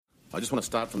I just want to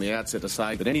start from the outset to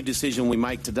say that any decision we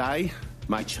make today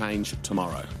may change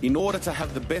tomorrow. In order to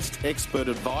have the best expert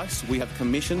advice, we have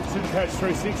commissioned Supercoach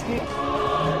 360.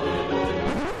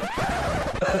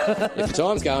 If the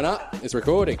time's going up, it's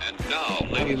recording. And now,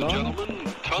 ladies and gentlemen,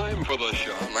 time for the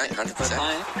show. Mate,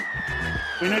 100%.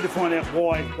 We need to find out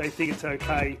why they think it's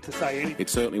okay to say anything.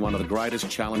 It's certainly one of the greatest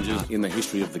challenges in the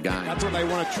history of the game. That's what they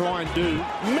want to try and do.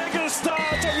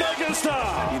 Megastar to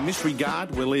megastar! In this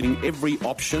regard, we're leaving every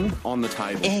option on the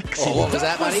table. Excellent. What was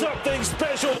that, buddy? Something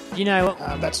special! You know,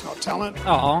 That's not talent.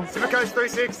 Supercoach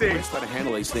 360. The best way to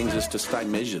handle these things is to stay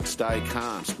measured, stay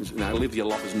calm, live your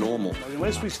life as normal.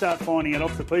 Unless we start finding it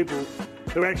off the people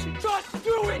who actually just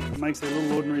do it, it makes their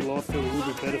little ordinary life feel a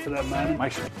little bit better for that moment.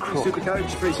 Makes it cool. Supercoach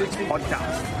 360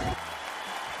 podcast.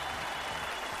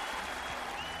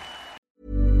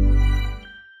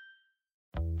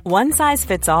 One size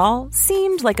fits all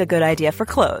seemed like a good idea for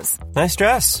clothes. Nice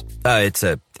dress. It's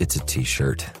a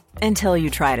t-shirt. Until you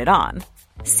tried it on.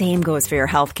 Same goes for your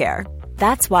healthcare.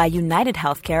 That's why United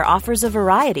Healthcare offers a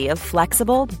variety of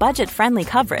flexible, budget-friendly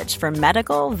coverage for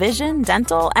medical, vision,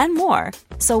 dental, and more.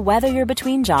 So whether you're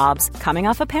between jobs, coming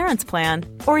off a parent's plan,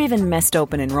 or even missed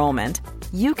open enrollment,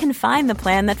 you can find the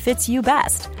plan that fits you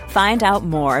best. Find out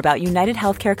more about United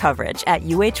Healthcare coverage at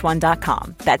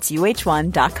uh1.com. That's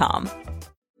uh1.com.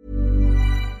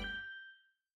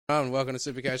 And welcome to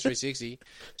Supercoach 360.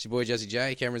 It's your boy Jazzy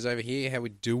J. Cameron's over here. How we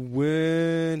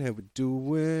doing?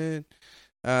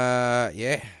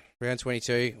 Round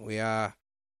 22. We are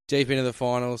deep into the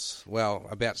finals. Well,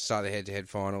 about to start the head-to-head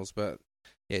finals, but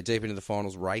yeah, deep into the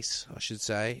finals race, I should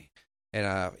say.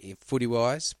 And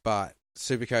footy-wise, but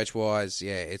Supercoach-wise,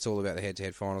 yeah, it's all about the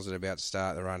head-to-head finals that are about to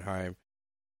start the run home.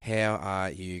 How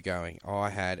are you going?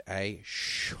 I had a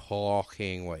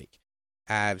shocking week.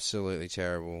 Absolutely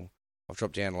terrible. I've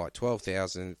dropped down to like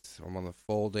 12,000th. I'm on the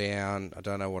fall down. I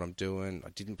don't know what I'm doing. I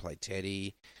didn't play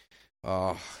Teddy.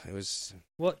 Oh, it was...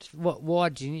 Why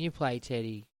didn't you play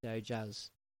Teddy, though, Juzz?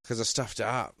 Because I stuffed it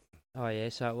up. Oh, yeah,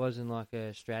 so it wasn't like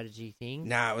a strategy thing?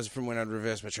 Nah, it was from when I'd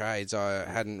reversed my trades. I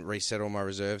hadn't reset all my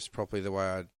reserves properly the way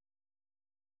I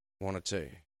wanted to.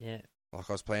 Yeah. Like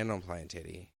I was planning on playing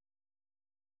Teddy.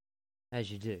 As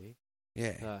you do.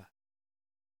 Yeah.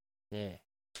 Yeah.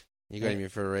 You got him here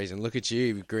for a reason. Look at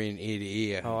you, grinning ear to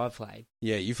ear. Oh, I played.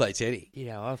 Yeah, you played Teddy. You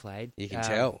know, I played. You can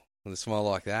tell with a smile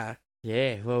like that.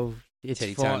 Yeah, well, it's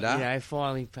Teddy turned up.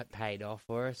 Finally paid off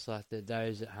for us. Like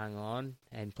those that hung on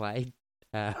and played.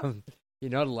 You're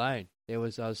not alone. I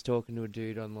was talking to a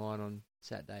dude online on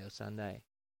Saturday or Sunday,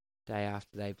 day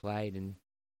after they played, and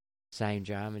same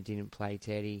drama. Didn't play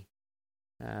Teddy.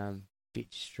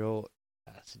 Bit distraught.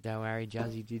 I said, don't worry,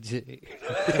 Juzzy did too.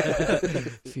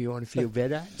 If you want to feel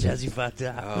better, Juzzy fucked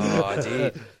up. Oh, I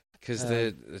did. Because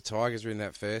the Tigers were in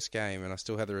that first game, and I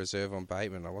still had the reserve on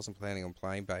Bateman. I wasn't planning on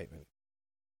playing Bateman.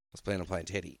 I was planning on playing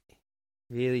Teddy.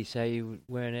 Really? So you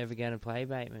weren't ever going to play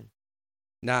Bateman?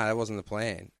 No, that wasn't the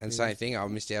plan. And same thing, I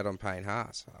missed out on paying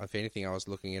Haas. If anything, I was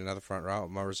looking at another front row.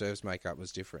 My reserves makeup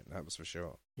was different, that was for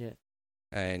sure. Yeah.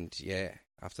 And, yeah,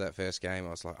 after that first game,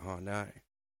 I was like, oh, no.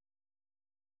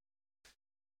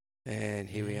 And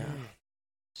here we are.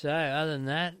 So, other than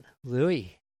that,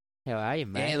 Louis, how are you,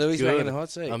 mate? Yeah, Louis back in the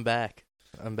hot seat. I'm back.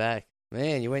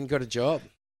 Man, you went and got a job.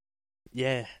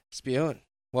 Yeah. Spion.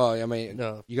 Well, I mean,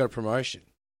 No. you got a promotion.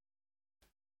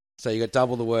 So you got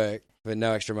double the work, but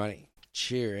no extra money.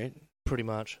 Cheering. Pretty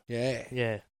much. Yeah.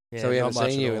 Yeah. So we haven't not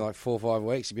much seen at you in all. like 4 or 5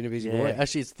 weeks. You've been a busy Yeah, boy.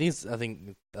 actually, I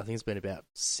think it's been about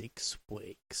 6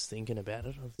 weeks thinking about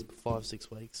it. 5,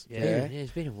 6 weeks. Yeah.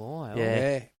 It's been a while.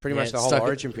 Yeah. Pretty much Yeah, the whole stuck at-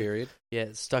 Origin period. Yeah,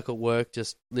 stuck at work,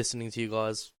 just listening to you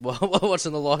guys while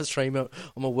watching the live stream on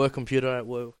my work computer at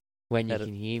work. When you Had it.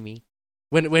 can hear me.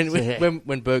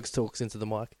 When Bergs talks into the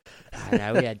mic. I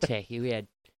know, we had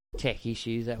tech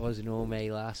issues. That wasn't all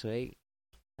me last week.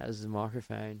 That was the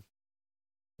microphone.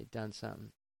 It done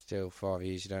something. Still 5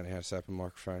 years, you don't know how to set up a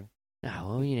microphone. Oh,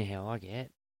 well, you know how I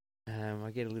get.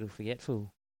 I get a little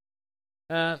forgetful.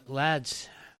 Lads,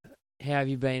 how have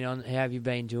you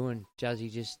been doing?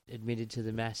 Juzzy just admitted to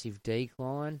the massive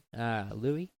decline.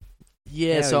 Louis?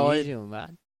 Yeah, how so are you doing,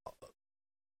 mate?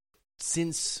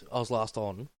 since I was last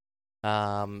on,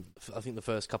 I think the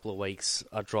first couple of weeks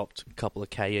I dropped a couple of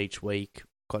K each week,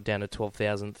 got down to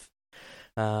 12,000th.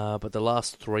 But the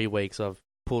last 3 weeks I've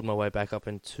pulled my way back up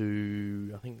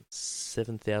into, I think,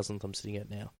 7,000th I'm sitting at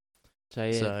now. So,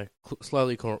 yeah. So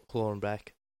slowly clawing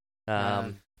back.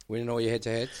 Winning all your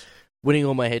head-to-heads? Winning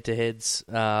all my head-to-heads.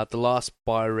 The last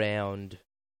buy round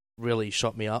really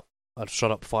shot me up. I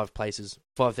shot up 5 places,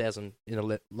 5,000 in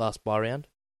the last buy round.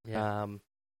 Yeah.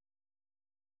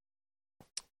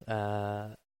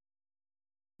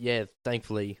 Yeah,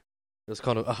 thankfully It was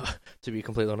kind of, to be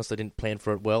completely honest, I didn't plan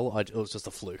for it well. It was just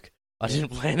a fluke. I didn't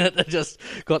plan it. I just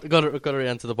got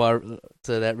around to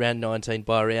that round 19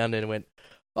 buy round and went,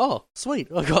 oh, sweet.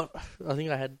 I think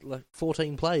I had like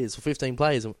 14 players or 15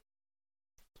 players.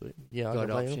 Yeah, got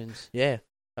options. Yeah.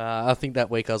 I think that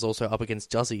week I was also up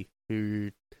against Juzzy, who,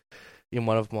 in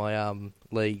one of my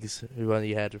leagues, who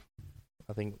only had,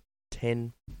 I think,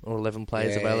 10 or 11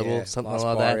 players available, something last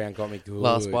like buy that. Round got me good.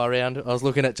 Last buy round, I was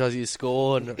looking at Juzzy's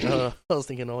score and I was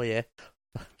thinking, oh yeah.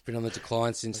 Been on the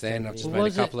decline since then. I've just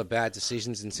made a couple of bad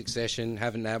decisions in succession.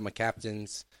 Haven't had my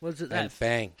captains. Was it and that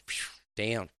bang,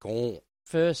 down, gone.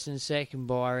 first and second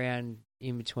buy round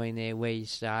in between there where you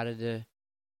started to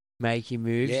make your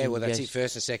moves? Yeah, well, that's it.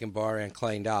 First and second buy round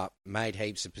cleaned up, made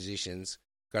heaps of positions,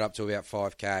 got up to about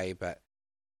 5K, but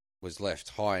was left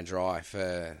high and dry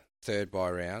for third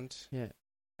buy round. Yeah.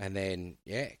 And then,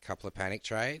 a couple of panic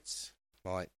trades.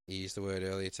 Like you used the word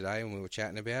earlier today when we were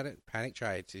chatting about it. Panic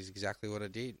trades is exactly what I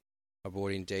did. I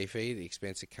bought in Deefy, the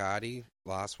expensive Cardi,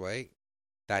 last week.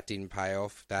 That didn't pay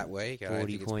off that week. I don't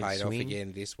think it's paid off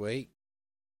again this week.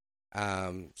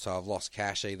 So I've lost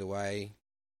cash either way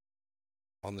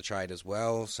on the trade as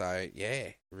well. So,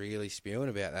 really spewing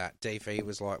about that. Deefy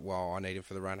was like, well, I need it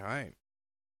for the run home.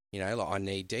 I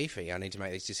need Deefy. I need to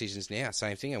make these decisions now.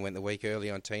 Same thing. I went the week early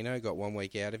on Tino, got 1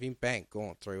 week out of him. Bang,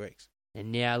 gone, 3 weeks.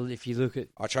 And now if you look at...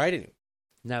 I traded him.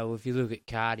 No, if you look at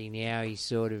Cardi now, he's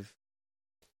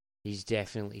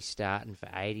definitely starting for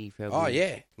 80. Probably. Oh,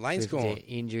 yeah. Lane's gone. The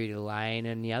injury to Lane,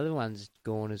 and the other one's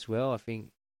gone as well. I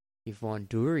think you find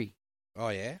Dury. Oh,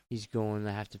 yeah? He's gone.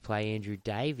 They have to play Andrew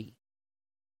Davey,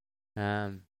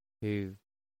 who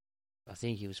I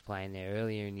think he was playing there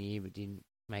earlier in the year but didn't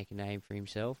make a name for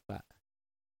himself. But,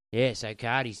 yeah, so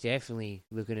Cardi's definitely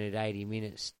looking at 80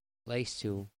 minutes at least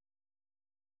till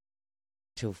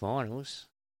finals.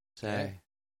 So,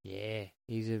 yeah,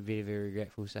 he's a bit of a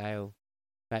regretful sale.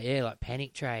 But, yeah, like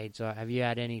panic trades. Like, have you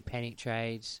had any panic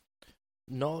trades?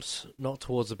 Not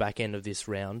towards the back end of this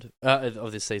round,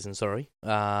 of this season, sorry.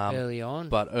 Early on?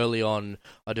 But early on,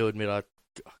 I do admit I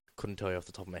couldn't tell you off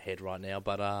the top of my head right now,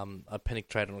 but I panic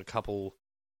traded on a couple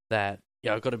that,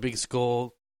 I got a big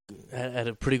score, had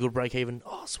a pretty good break even.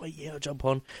 Oh, sweet, I'll jump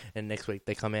on. And next week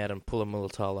they come out and pull a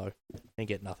Militalo and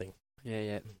get nothing.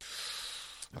 Yeah.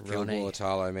 I killed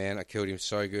Militalo, man. I killed him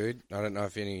so good. I don't know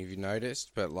if any of you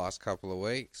noticed, but last couple of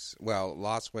weeks... Well,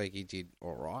 last week he did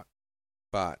all right,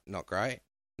 but not great.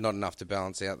 Not enough to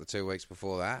balance out the 2 weeks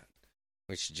before that,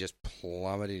 which just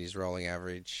plummeted his rolling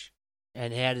average.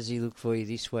 And how does he look for you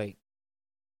this week?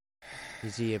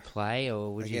 Is he a play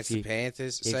or would against the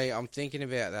Panthers? See, I'm thinking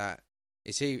about that.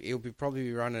 He'll probably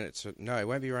be running it to... No, he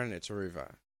won't be running it to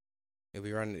Ruva. He'll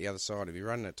be running it the other side. He'll be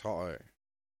running it Toto.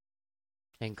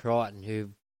 And Crichton,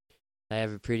 who... They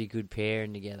have a pretty good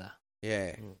pairing together.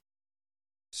 Yeah.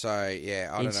 So, I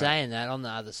don't know. In saying that, on the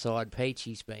other side,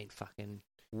 Peachy's been fucking...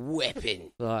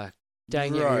 Weapon. Like,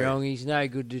 don't get me wrong, he's no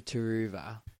good to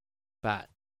Taruva, but...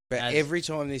 But every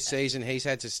time this season, he's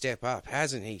had to step up.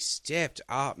 Hasn't he? Stepped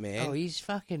up, man. Oh, he's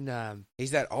fucking...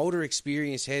 He's that older,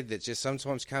 experienced head that just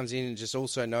sometimes comes in and just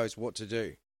also knows what to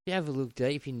do. If you have a look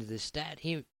deep into the stat,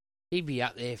 he'd be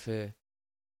up there for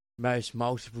most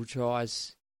multiple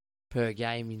tries per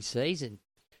game in season.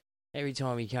 Every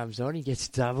time he comes on, he gets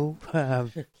a double.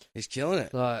 He's killing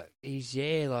it.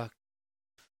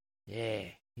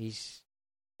 He's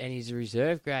a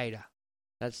reserve grader.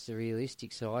 That's the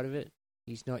realistic side of it.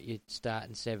 He's not your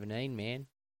starting 17 man.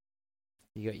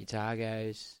 You got your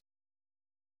Targos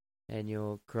and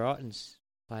your Crichtons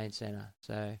playing centre.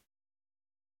 So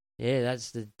yeah,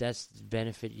 that's the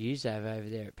benefit you have over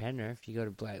there at Penrith. You got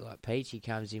a bloke like Peach. He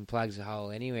comes in, plugs a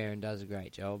hole anywhere, and does a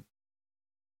great job.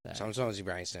 So. Sometimes he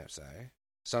brain snaps though.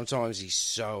 Sometimes he's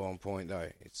so on point though.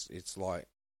 It's like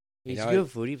he's a good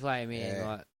footy player, man. Yeah.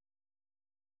 Like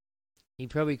he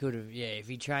probably could have, if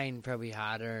he trained probably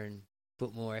harder and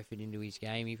put more effort into his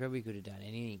game, he probably could have done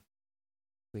anything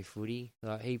with footy.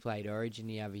 Like he played Origin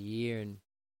the other year, and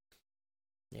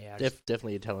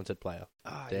definitely a talented player.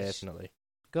 Oh, definitely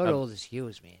got all the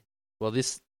skills, man. Well,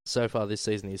 so far this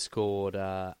season he's scored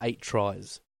 8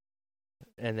 tries.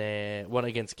 And then 1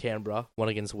 against Canberra, 1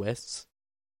 against Wests.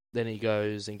 Then he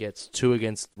goes and gets 2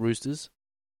 against Roosters,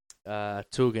 2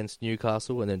 against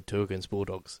Newcastle, and then 2 against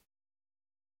Bulldogs.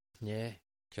 Yeah.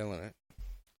 Killing it.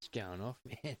 It's going off,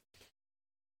 man.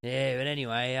 Yeah, but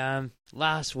anyway,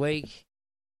 last week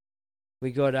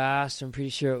we got asked, I'm pretty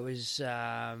sure it was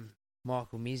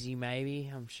Michael Mizzy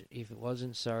maybe, if it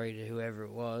wasn't, sorry to whoever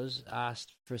it was,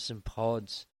 asked for some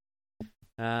pods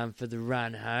for the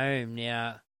run home.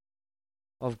 Now,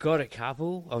 I've got a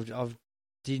couple. I've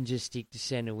didn't just stick to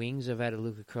centre wings. I've had a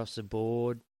look across the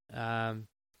board.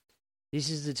 This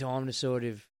is the time to sort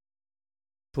of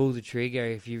pull the trigger,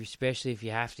 especially if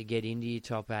you have to get into your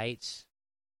top 8s.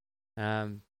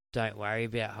 Don't worry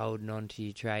about holding on to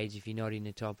your trades. If you're not in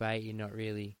the top 8, you're not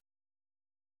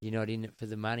in it for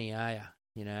the money, are you?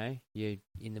 You know, you're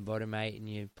in the bottom 8 and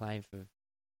you're playing for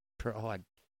pride.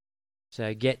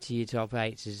 So get to your top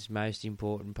 8s is the most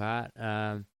important part.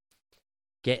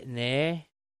 Getting there,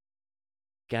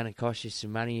 going to cost you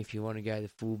some money if you want to go the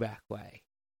fullback way.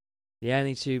 The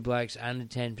only two blokes under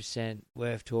 10%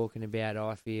 worth talking about,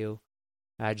 I feel,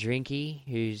 are Drinky,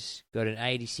 who's got an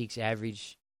 86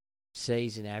 average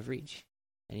season average,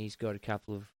 and he's got a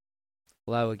couple of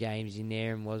lower games in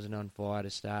there and wasn't on fire to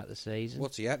start the season.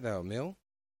 What's he at though, Mill?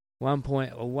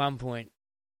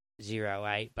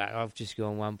 1.08, but I've just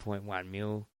gone 1.1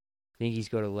 mil. I think he's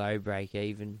got a low break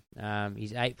even.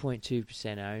 He's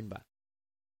 8.2% owned, but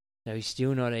so he's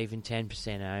still not even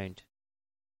 10% owned.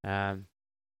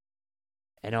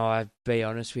 And I'll be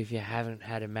honest with you, haven't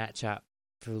had a matchup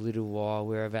for a little while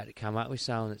where I've had to come up with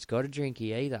someone that's got a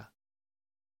Drinky either.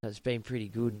 So it's been pretty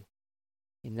good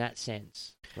in that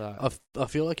sense. Like, I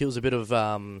feel like it was a bit of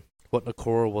what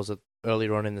Nakora was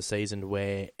earlier on in the season,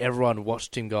 where everyone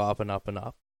watched him go up and up and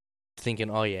up,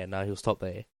 thinking, oh yeah, no, he'll stop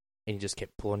there. And he just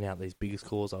kept pulling out these big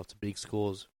scores after big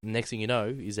scores. Next thing you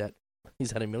know, he's at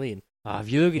 $1 million. If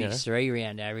you look at his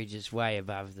 3-round average, it's way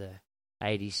above the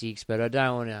 86, but I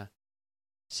don't want to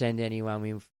send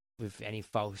anyone with any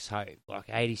false hope. Like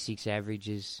 86 average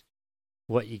is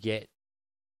what you get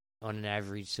on an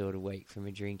average sort of week from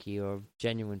a Drinky or a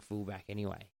genuine fullback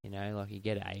anyway. You know, like you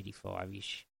get an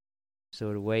 85-ish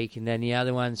sort of week. And then the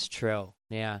other one's Trell.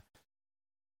 Now,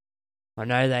 I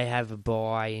know they have a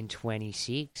bye in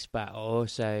 26, but I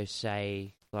also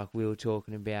say, like we were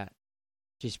talking about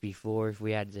just before, if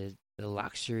we had the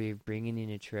luxury of bringing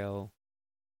in a Trell,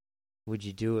 would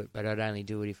you do it? But I'd only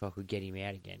do it if I could get him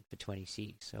out again for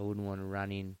 26. I wouldn't want to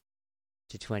run in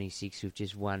to 26 with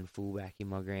just one fullback in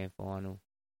my grand final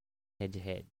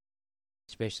head-to-head,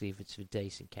 especially if it's for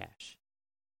decent cash,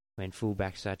 when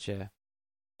fullback's such a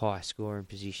high-scoring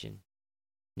position.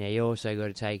 Now, you also got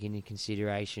to take into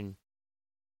consideration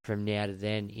from now to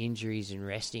then, injuries and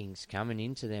restings coming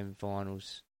into them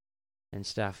finals and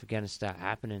stuff are going to start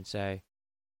happening. So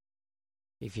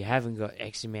if you haven't got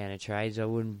X amount of trades, I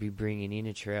wouldn't be bringing in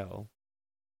a Trell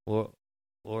or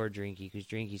a Drinky, because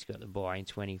Drinky's got the bye in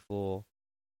 24.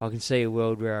 I can see a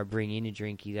world where I bring in a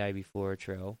Drinky, though, before a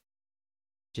Trell,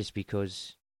 just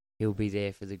because he'll be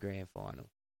there for the grand final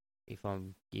if I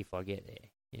get there,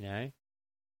 you know?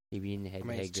 He'll be in the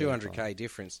head-to-head. I mean, it's $200K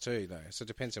difference too, though, so it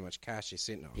depends how much cash you're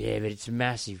sitting on. Yeah, but it's a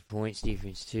massive points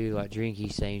difference too. Like,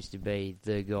 Drinky seems to be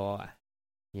the guy.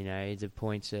 You know, the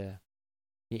points are...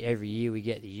 Every year we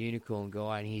get the unicorn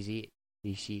guy, and he's it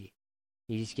this year.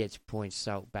 He just gets points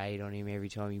salt bait on him every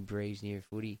time he breathes near a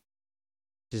footy.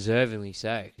 Deservingly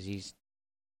so, because he's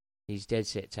dead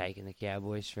set taking the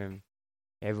Cowboys from...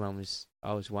 I was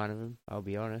one of them, I'll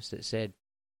be honest, that said,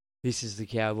 this is the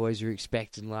Cowboys we were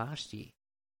expecting last year.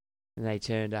 And they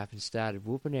turned up and started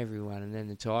whooping everyone, and then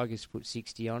the Tigers put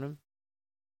 60 on them,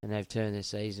 and they've turned their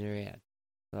season around.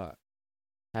 Like,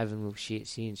 haven't looked shit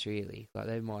since, really. Like,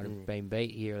 they might have been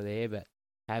beat here or there, but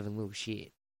haven't looked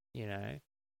shit, you know.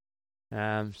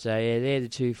 So, yeah, they're the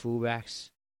two fullbacks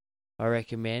I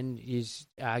recommend. You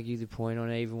argue the point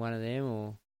on either one of them,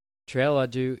 or Trell, I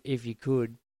do, if you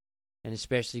could, and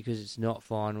especially because it's not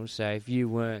finals. So, if you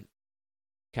weren't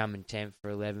coming 10th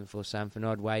or 11th or something,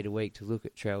 I'd wait a week to look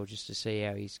at Trell just to see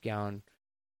how he's going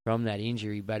from that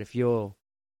injury. But if you're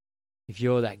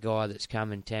that guy that's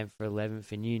coming 10th or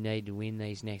 11th and you need to win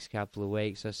these next couple of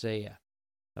weeks, I see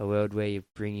a world where you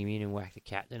bring him in and whack the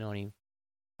captain on him.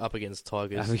 Up against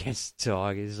Tigers. Up against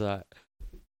Tigers. Like,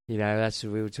 you know, that's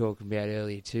what we were talking about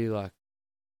earlier too. Like,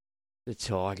 the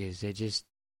Tigers,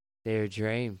 they're a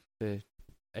dream for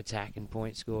attacking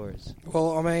point scorers.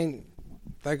 Well, I mean,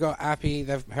 they got Appy.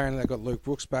 Apparently they got Luke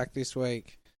Brooks back this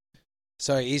week.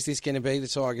 So is this going to be the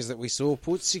Tigers that we saw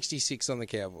put 66 on the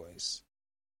Cowboys?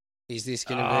 Is this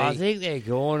going to be... I think they're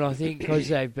gone. I think because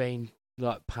they've been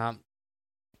like pumped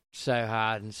so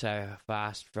hard and so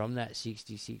fast from that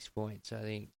 66 points. I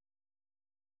think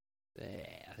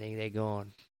they're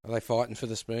gone. Are they fighting for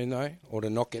the spoon though, or to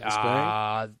not get the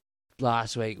spoon?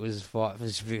 Last week was a fight for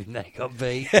the spoon. They got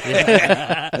beat.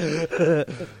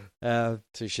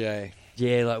 Touche.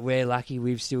 Yeah, like, we're lucky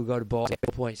we've still got a bye, 4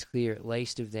 points clear at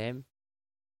least of them.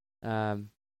 So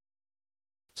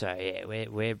yeah,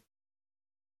 we're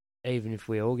even if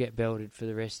we all get belted for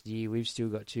the rest of the year, we've still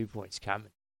got 2 points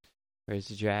coming, whereas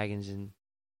the Dragons and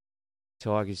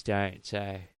Tigers don't.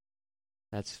 So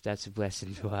that's a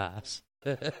blessing to us.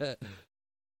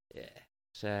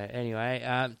 So,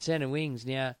 anyway, centre wings.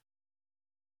 Now,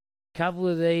 couple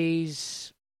of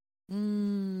these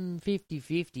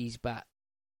 50-50s, but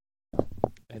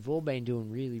they've all been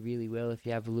doing really, really well if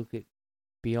you have a look at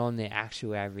beyond their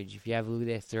actual average. If you have a look at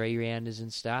their 3-rounders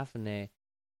and stuff and their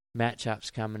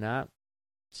matchups coming up,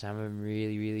 some of them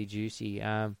really, really juicy.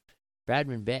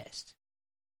 Bradman Best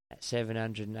at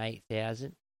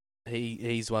 708,000.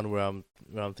 He's one where I'm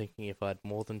thinking if I had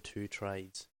more than two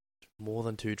trades,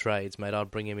 mate,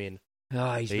 I'd bring him in.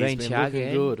 Oh, he's been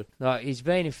chugging. Looking good. Like, he's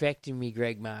been affecting me,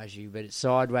 Greg Marju, but it's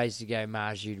sideways to go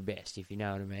Marju to Best, if you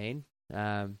know what I mean.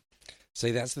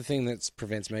 See, that's the thing that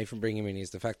prevents me from bringing him in,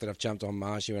 is the fact that I've jumped on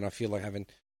Marju and I feel like having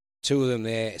two of them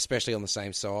there, especially on the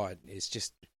same side, is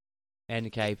just... And the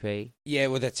KP. Yeah,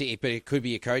 well, that's it. But it could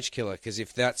be a coach killer, because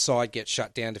if that side gets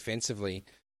shut down defensively,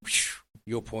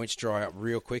 your points dry up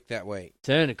real quick that week.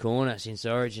 Turn a corner since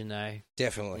Origin, though.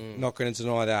 Definitely. Not going to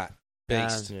deny that.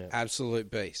 Beast. Yeah.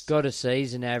 Absolute beast. Got a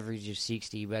season average of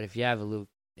 60, but if you have a look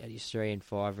at his 3 and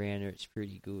 5 rounder, it's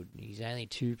pretty good. He's only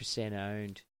 2%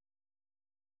 owned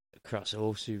across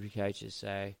all super coaches,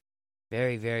 so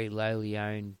very, very lowly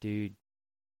owned dude.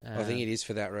 I think it is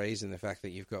for that reason, the fact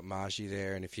that you've got Marju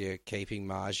there, and if you're keeping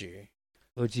Marju...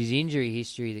 Well, it's his injury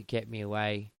history that kept me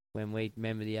away. When we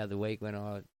remember the other week when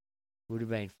I would have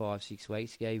been 5-6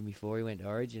 weeks ago, even before he went to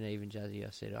Origin, even Juzzy, I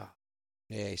said,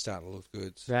 yeah, he's starting to look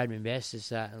good. Bradman Best is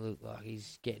starting to look like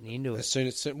he's getting into it. As soon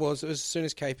as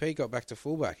KP got back to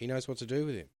fullback, he knows what to do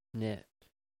with him. Yeah.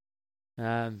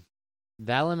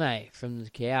 Valame from the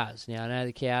Cows. Now, I know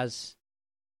the Cows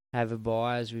have a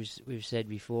buy, as we've said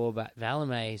before, but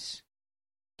Valame's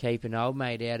keeping old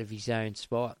mate out of his own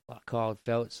spot. Like Kyle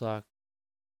Felt's like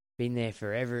been there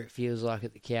forever, it feels like,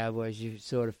 at the Cowboys. You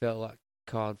sort of felt like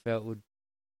Kyle Felt would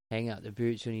hang up the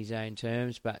boots on his own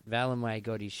terms, but Valame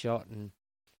got his shot and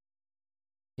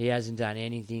he hasn't done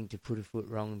anything to put a foot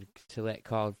wrong to let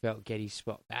Kyle Felt get his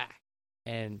spot back.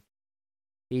 And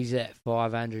he's at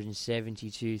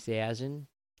 572,000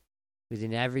 with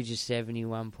an average of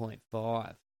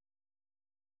 71.5,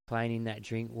 playing in that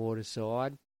drink water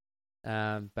side.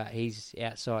 But he's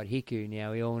outside Hiku.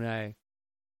 Now, we all know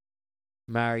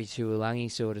Murray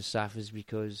Tuolangi sort of suffers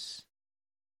because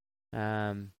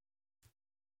Val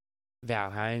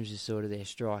Holmes is sort of their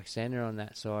strike centre on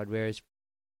that side, whereas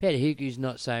Peter Hiku's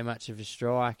not so much of a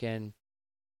strike, and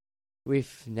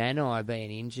with Nanai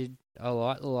being injured, I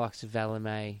like the likes of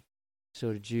Valame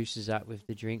sort of juices up with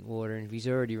the drink water, and if he's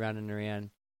already running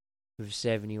around with a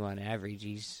 71 average,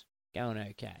 he's going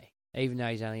okay. Even though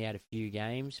he's only had a few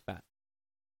games, but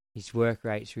his work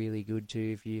rate's really good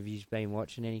too. If you've been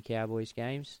watching any Cowboys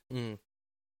games, you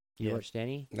watched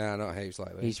any? No, not heaps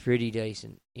lately. He's pretty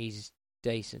decent. He's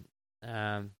decent.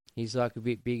 He's like a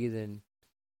bit bigger than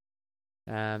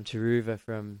Taruva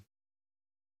from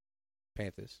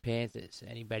Panthers,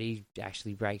 but he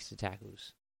actually breaks the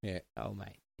tackles. Yeah. Oh,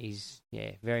 mate. He's,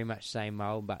 very much same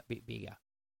mould, but a bit bigger.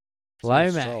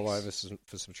 Lomax. Lomax. All over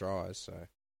for some tries, so.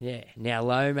 Yeah. Now,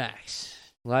 Lomax.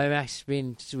 Lomax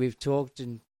we've talked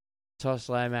and tossed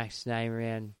Lomax's name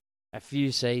around a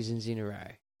few seasons in a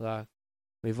row. Like,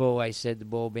 we've always said the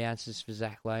ball bounces for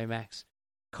Zach Lomax.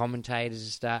 Commentators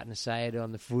are starting to say it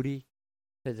on the footy,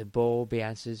 that the ball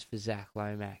bounces for Zach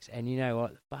Lomax. And you know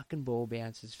what? The fucking ball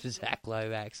bounces for Zach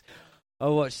Lomax. I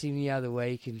watched him the other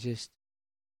week and just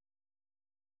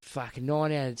fucking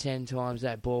 9 out of 10 times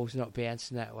that ball's not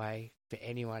bouncing that way for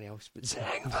anyone else but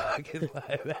Zach fucking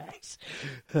Lomax.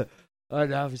 I don't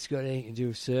know if it's got anything to do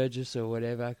with Surgis or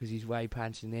whatever, because he's way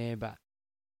punching there, but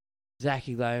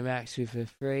Zachy Lomax with a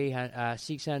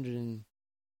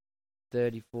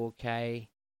 634k,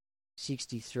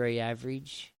 63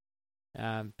 average.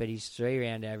 But his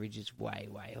 3-round average is way,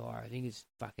 way higher. I think it's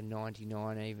fucking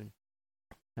 99 even.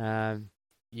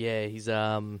 His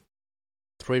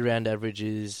 3-round average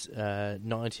is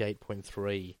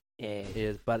 98.3.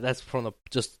 Yeah. But that's from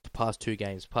just the past 2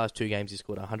 games. Past 2 games he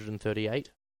scored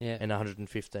 138 and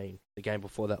 115. The game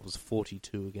before that was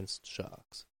 42 against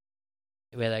Sharks,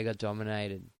 where they got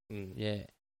dominated. Yeah.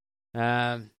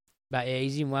 But yeah,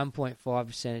 he's in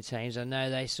 1.5% of teams. I know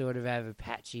they sort of have a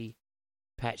patchy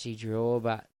draw,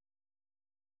 but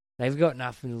they've got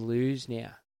nothing to lose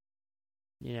now.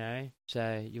 You know,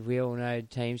 so we all know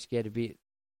teams get a bit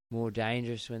more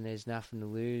dangerous when there's nothing to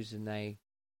lose and they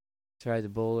throw the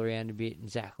ball around a bit, and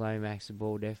Zach Lomax, the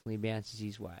ball definitely bounces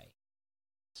his way.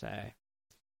 So,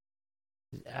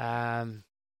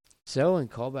 Selwyn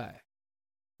Cobbo.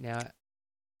 Now,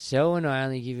 Selwyn I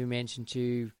only give a mention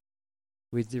to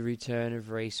with the return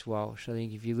of Reece Walsh. I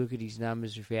think if you look at his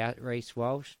numbers without Reece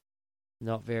Walsh,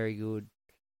 not very good.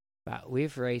 But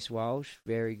with Reece Walsh,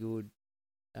 very good.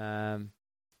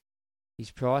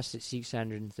 He's priced at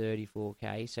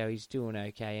 634k, so he's doing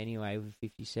okay anyway with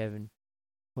 57.2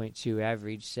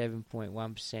 average,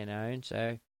 7.1% owned.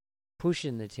 So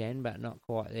pushing the 10, but not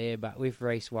quite there. But with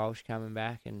Reece Walsh coming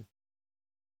back and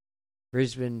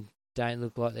Brisbane don't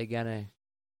look like they're going to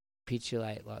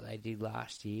capitulate like they did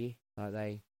last year. Like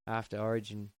they, after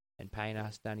Origin and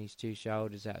Payne's done his 2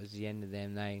 shoulders, that was the end of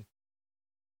them. They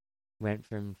went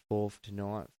from 4th to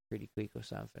 9th pretty quick or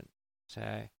something.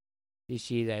 So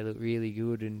this year they look really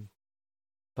good, and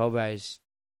Cobbo's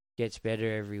gets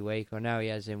better every week. I know he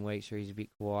has them weeks where he's a bit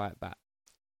quiet, but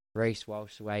Reece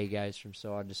Walsh, the way he goes from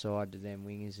side to side to them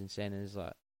wingers and centres,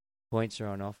 like points are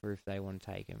on offer if they want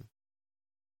to take him.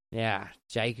 Now,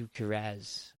 Jacob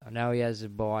Carraz, I know he has a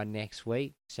bye next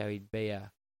week, so he'd be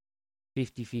a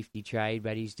 50-50 trade,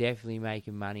 but he's definitely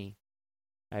making money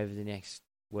over the next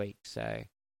week, so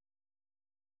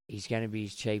he's going to be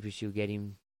as cheap as you'll get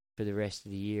him for the rest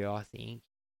of the year, I think,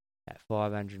 at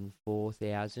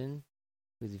 504,000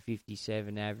 with a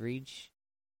 57 average.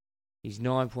 He's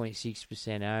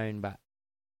 9.6% owned, but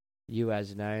you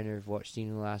as an owner have watched him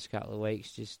the last couple of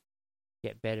weeks just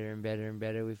get better and better and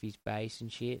better with his base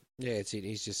and shit. Yeah, it's it.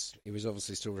 He was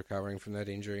obviously still recovering from that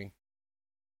injury.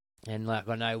 And like,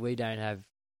 I know we don't have,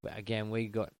 again,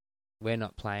 we're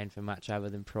not playing for much other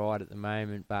than Pride at the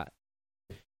moment, but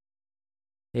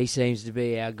he seems to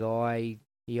be our guy.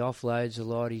 He offloads a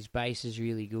lot. His base is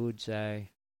really good, so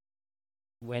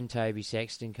when Toby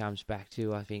Sexton comes back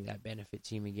too, I think that benefits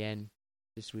him again,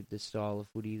 just with the style of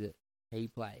footy that he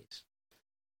plays.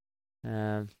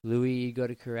 Louis, you got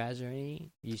a Carraz or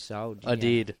anything? You sold? I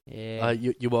did. Yeah.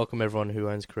 You're welcome, everyone who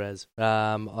owns Carraz.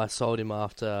 I sold him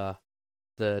after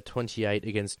the 28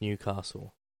 against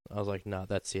Newcastle. I was like, no,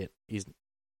 that's it. He's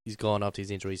gone after his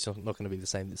injury. He's not going to be the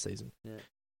same this season. Yeah.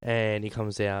 And he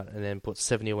comes out and then puts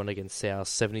 71 against South,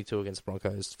 72 against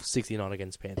Broncos, 69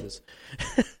 against Panthers.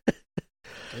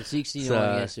 The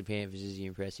 69 against the Panthers is the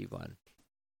impressive one.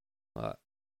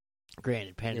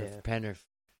 Granted, Penrith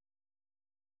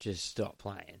just stopped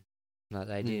playing. Like,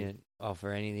 they didn't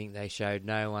offer anything. They showed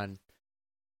no one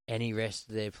any rest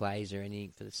of their plays or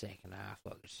anything for the second half.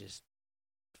 Like, it's just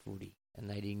footy. And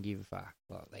they didn't give a fuck.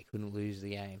 Like, they couldn't lose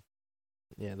the game.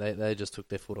 Yeah, they just took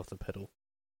their foot off the pedal.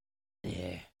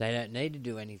 Yeah, they don't need to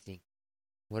do anything.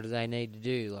 What do they need to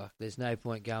do? Like, there's no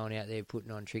point going out there putting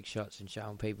on trick shots and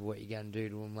showing people what you're going to do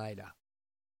to them later.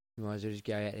 You might as well just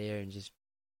go out there and just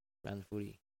run the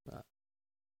footy.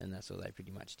 And that's all they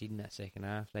pretty much did in that second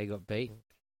half. They got beat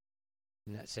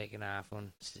in that second half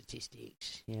on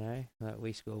statistics, you know. Like,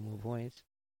 we scored more points.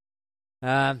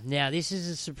 Now, this is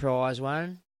a surprise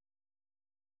one.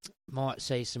 Might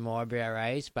see some eyebrow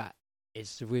raised, but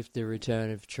it's with the return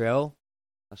of Trell.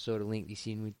 I sort of linked this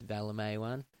in with the Valemay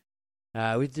one.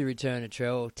 With the return of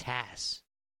Trell, Tass.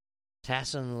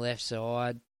 Tass on the left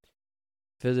side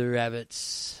for the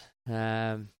Rabbits.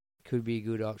 Could be a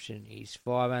good option. He's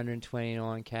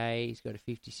 529k. He's got a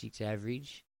 56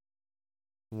 average.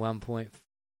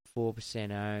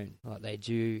 1.4% owned. Like, they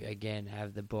do, again,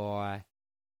 have the bye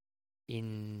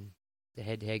in the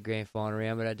head-to-head grand final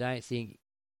round, but I don't think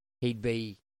he'd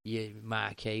be your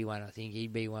marquee one. I think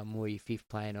he'd be one more your fifth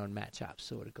playing on matchup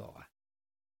sort of guy.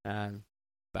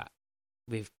 But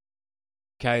with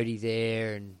Cody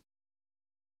there and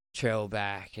Trell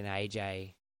back and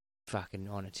AJ fucking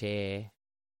on a tear,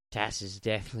 Tass is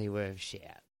definitely worth a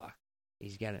shout. Like,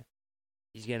 he's gonna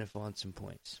find some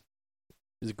points.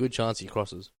 There's a good chance he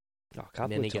crosses. Oh, a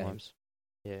couple of times.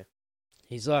 Yeah.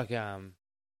 He's like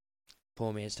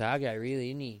poor man's Targo,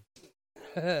 really, isn't he?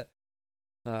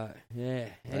 Yeah.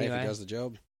 Anyway, if he does the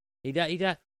job. He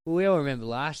does. Well, we all remember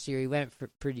last year he went for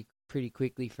pretty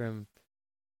quickly from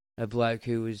a bloke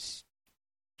who was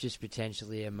just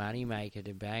potentially a money maker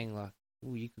to bang like,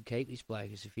 oh, you could keep this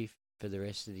bloke as a fifth for the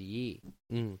rest of the year.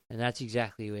 And that's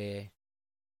exactly where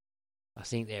I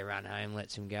think their run home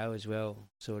lets him go as well.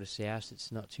 Sort of south,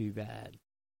 it's not too bad.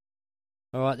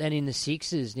 All right, then in the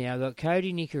Sixers now, I've got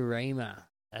Cody Nikorima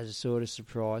as a sort of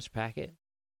surprise packet.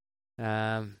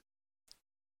 I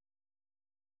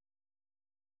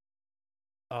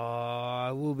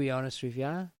will be honest with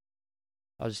you.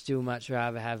 I'd still much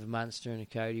rather have a Munster and a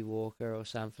Cody Walker or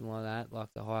something like that, like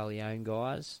the highly owned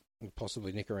guys.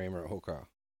 Possibly Nikorima at hooker.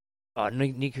 Oh,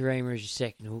 Nikorima is your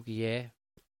second hooker, yeah.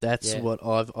 That's what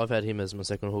I've had him as my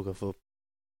second hooker for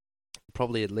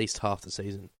probably at least half the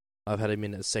season. I've had him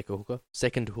in as second hooker.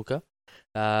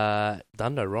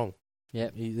 Done no wrong.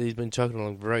 Yep. He's been chugging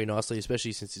along very nicely,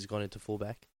 especially since he's gone into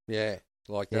fullback. Yeah,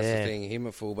 like that's the thing. Him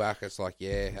at fullback, it's like,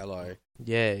 yeah, hello.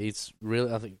 Yeah, it's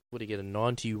really, I think, what did he get, a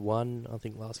 91, I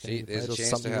think, last game? There's a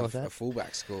chance to have a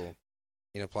fullback score.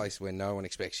 in a place where no one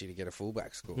expects you to get a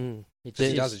fullback score. It's He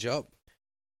just- does a job.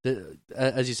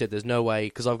 As you said, there's no way,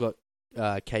 because I've got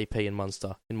KP and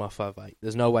Munster in my 5'8".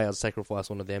 There's no way I'd sacrifice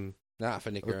one of them. Nah,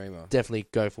 for Nicarima. Definitely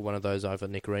go for one of those over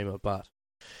Nicarima, but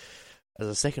as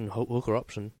a second hooker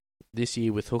option, this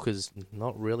year with hookers,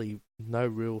 no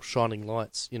real shining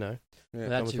lights, Yeah. That's a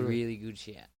coming through. really good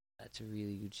shout. That's a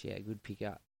really good shout. Good pick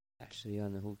up, actually,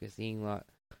 on the hooker thing. Like,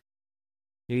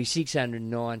 he's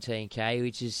 619k,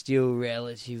 which is still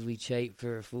relatively cheap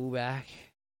for a fullback.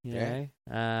 You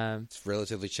know, It's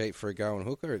relatively cheap for a going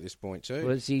hooker at this point too.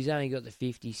 well, he's only got the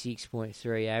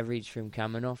 56.3 average from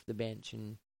coming off the bench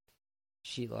and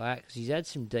shit like that. 'Cause he's had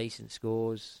some decent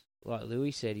scores. Like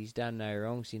Louis said, he's done no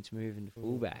wrong since moving to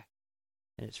fullback,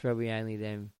 and it's probably only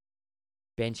them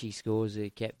benchy scores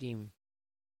that kept him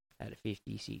at a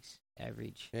 56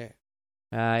 average. Yeah.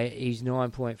 He's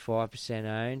 9.5%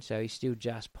 owned, so he's still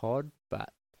just pod.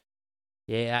 But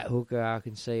yeah, at hooker, I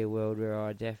can see a world where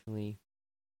I definitely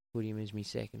put him as my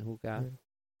second hooker.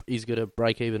 He's got a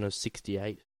break even of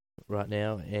 68 right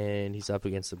now, and he's up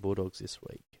against the Bulldogs this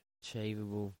week.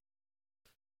 Achievable.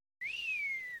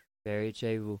 Very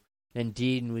achievable. And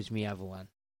Dearden was my other one.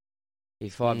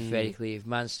 If hypothetically, if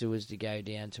Munster was to go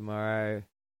down tomorrow,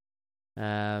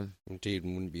 Indeed,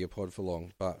 wouldn't be a pod for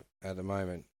long, but at the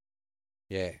moment,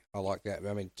 yeah, I like that.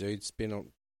 I mean, dude's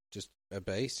been just a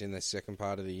beast in the second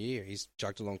part of the year. He's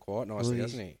chugged along quite nicely,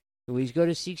 hasn't he? well, he's got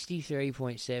a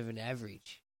 63.7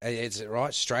 average. It's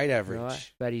right, straight average.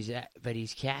 Right? But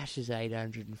his cash is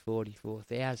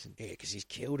 844,000. Yeah, because he's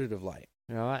killed it of late.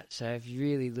 Right, so if you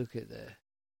really look at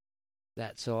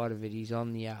that side of it, he's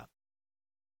on the up.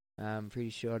 I'm pretty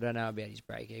sure. I don't know about his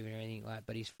break even or anything like that,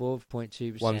 but he's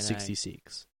 4.2%.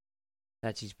 166.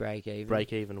 That's his break even.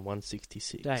 Break even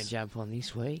 166. Don't jump on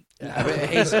this week.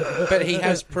 But he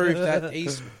has proved that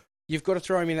you've got to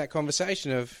throw him in that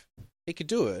conversation of he could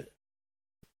do it.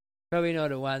 Probably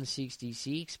not a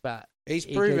 166, but He's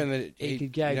proven that he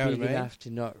could go you know what big I mean? enough to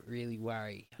not really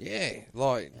worry. Yeah,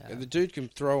 the dude can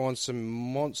throw on some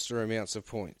monster amounts of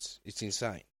points. It's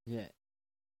insane. Yeah.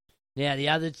 Now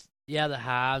the other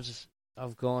halves,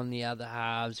 I've gone the other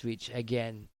halves, which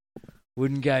again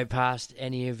wouldn't go past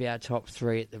any of our top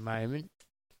three at the moment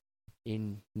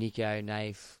in Nico,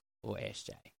 Nath, or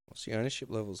SJ. What's the ownership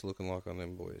levels looking like on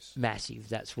them boys? Massive.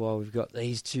 That's why we've got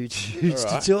these two dudes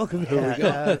All right. to talk about. Who we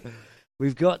got?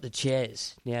 We've got the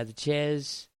Ches. Now the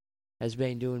Ches has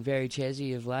been doing very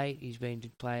Chesy of late. He's been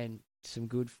playing some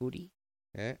good footy.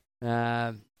 Yeah,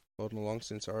 plodding along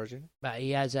since Origin. But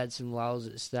he has had some lulls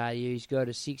at the start of the year. He's got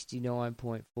a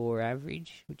 69.4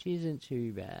 average, which isn't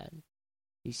too bad.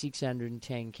 He's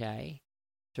 610k,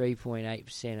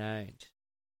 3.8% owned.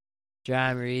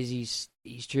 Drama is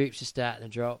his troops are starting to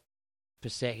drop.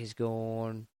 Paseka's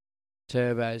gone.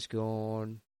 Turbo's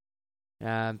gone.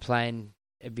 Playing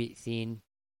a bit thin.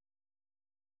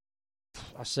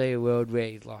 I see a world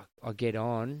where I get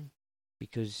on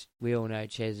because we all know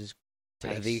Ches is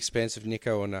At the expense of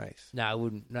Nico or Nath. No, I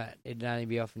wouldn't. No, it'd only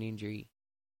be off an injury.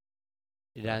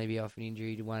 It'd only be off an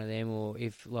injury to one of them, or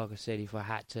if, like I said, if I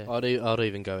had to. I'd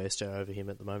even go SJ over him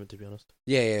at the moment, to be honest.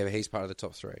 Yeah, but he's part of the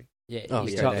top three. Yeah, Oh,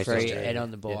 he's yeah, top Nath three SJ, and yeah.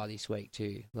 on the bye this week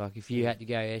too. Like if you had to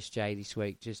go SJ this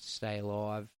week just to stay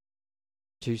alive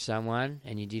to someone,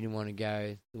 and you didn't want to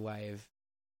go the way of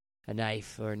a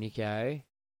Nath or a Nico,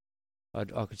 I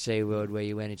could see a world where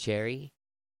you went a Cherry.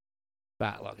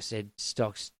 But like I said,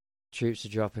 stocks troops are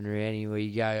dropping around. Anywhere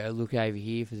you go, look over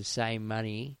here for the same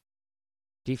money.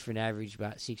 Different average,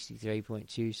 but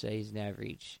 63.2 season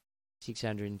average,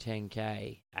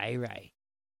 610k. A-Ray,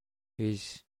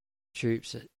 whose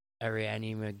troops around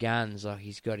him are guns. Like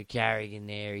he's got a Carrigan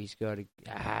there, he's got a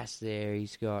Haas there,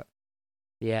 he's got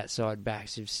the outside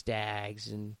backs of Stags,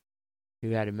 and who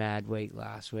had a mad week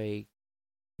last week.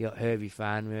 You got Herbie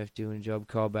Farnworth doing a job,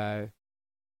 Cobbo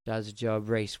does a job,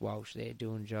 Reece Walsh there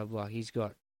doing a job. Like he's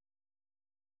got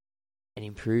an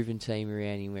improving team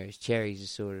around him, whereas Cherries is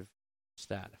sort of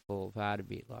starting to fall apart a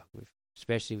bit, like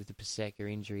especially with the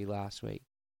Paseka injury last week.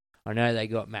 I know they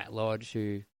got Matt Lodge,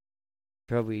 who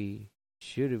probably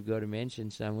should have got a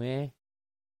mention somewhere.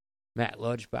 Matt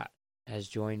Lodge, but has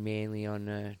joined Manly on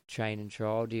a train and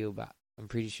trial deal, but I'm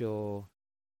pretty sure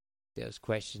there was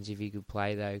questions if he could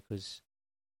play though, because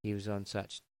he was on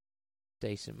such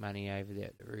decent money over there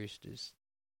at the Roosters.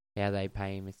 How they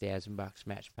pay him $1,000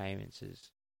 match payments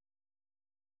is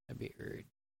a bit rude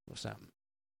or something.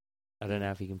 I don't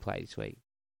know if he can play this week.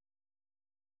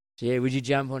 So yeah, would you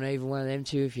jump on either one of them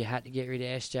two if you had to get rid of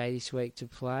SJ this week to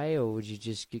play, or would you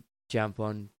just jump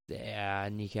on the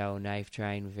Nico or Nath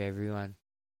train with everyone?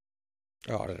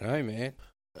 Oh, I don't know, man.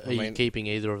 Are you keeping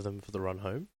either of them for the run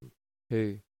home?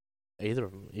 Who? either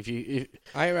of them.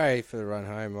 I ain't ready for the run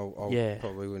home. I Yeah.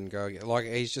 probably wouldn't go again. Like,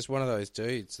 he's just one of those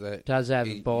dudes that Does have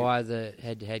a bye the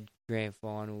head-to-head grand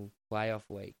final playoff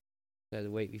week. So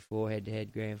the week before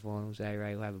head-to-head grand finals,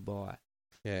 A-Ray will have a bye.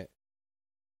 Yeah.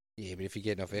 Yeah, but if you're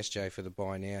getting off SJ for the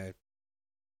bye now,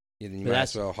 then you But may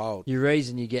that's as well hold. Your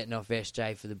reason you're getting off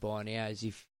SJ for the bye now is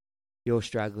if you're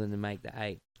struggling to make the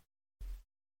 8.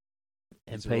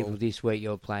 And It's people all- this week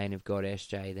you're playing have got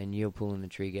SJ, then you're pulling the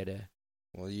trigger to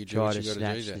Well, you do try what to you got to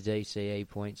snatch do. the There. DCE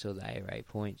points or the A-Ray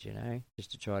points,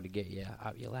 just to try to get you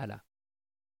up your ladder.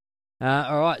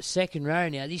 All right, second row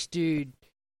now. This dude,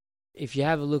 if you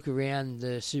have a look around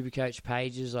the Supercoach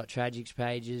pages, like Tragic's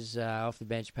pages, off the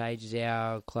bench pages,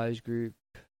 our closed group,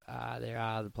 there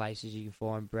are the places you can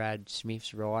find Brad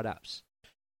Smith's write-ups.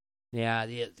 Now,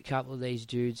 a couple of these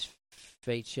dudes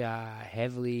feature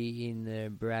heavily in the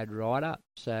Brad write-up,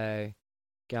 so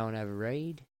go and have a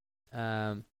read.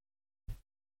 Fitzy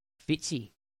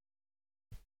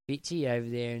over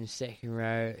there in the second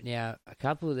row. Now, a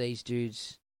couple of these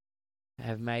dudes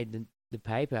have made the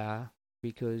paper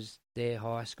because they're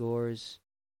high scorers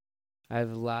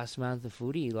over the last month of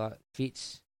footy. Like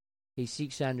Fitz, he's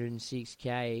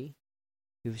 606k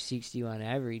with 61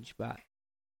 average, but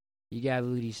you go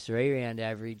look at his 3-round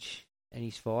average and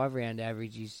his 5-round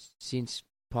average. Since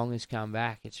Ponga's come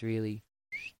back, it's really,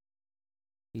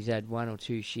 he's had 1 or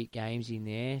 2 shit games in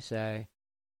there, so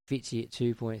Fitzy at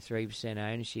 2.3%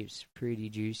 ownership's pretty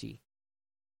juicy.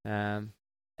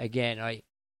 Again,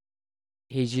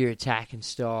 here's your attack and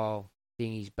style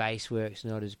thing. His base work's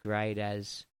not as great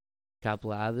as a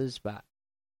couple of others, but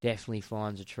definitely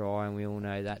finds a try, and we all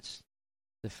know that's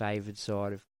the favoured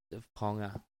side of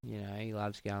Ponga. He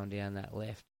loves going down that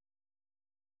left.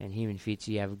 And him and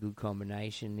Fitzy have a good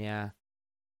combination. Now,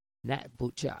 Nat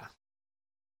Butcher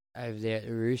over there at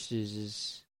the Roosters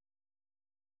has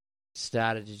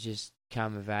started to just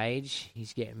come of age.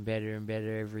 He's getting better and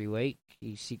better every week.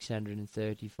 He's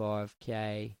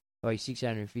 635k, he's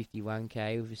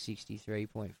 651k with a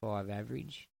 63.5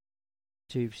 average,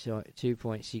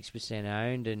 2.6%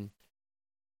 owned, and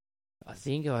I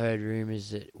think I heard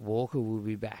rumours that Walker will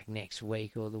be back next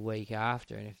week or the week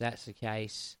after, and if that's the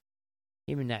case,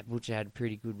 him and Nat Butcher had a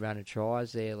pretty good run of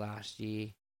tries there last year.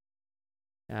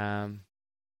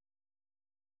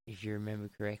 If you remember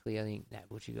correctly, I think Nat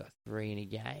Butcher got 3 in a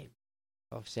game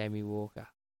off Sammy Walker.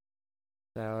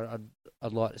 So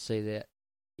I'd like to see that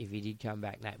if he did come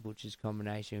back, Nat Butcher's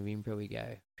combination of him probably go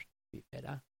a bit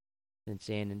better than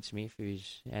Sandon Smith,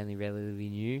 who's only relatively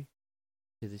new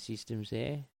to the systems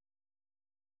there.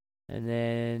 And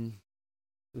then,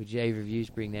 would you either of you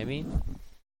bring them in?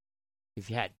 If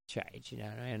you had trades,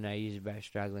 I know you're both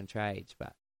struggling trades,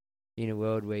 but in a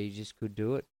world where you just could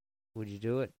do it, would you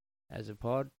do it as a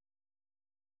pod?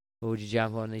 Or would you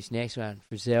jump on this next one,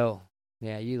 Frizzell?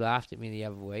 Now, you laughed at me the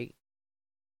other week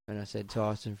when I said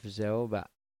Tyson Frizzell, but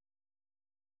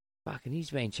fucking he's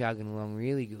been chugging along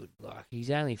really good. Like,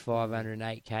 he's only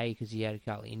 508k because he had a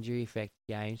couple of injury-affected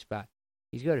games, but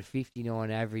he's got a 59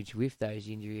 average with those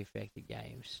injury-affected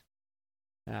games.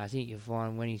 I think you'll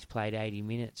find when he's played 80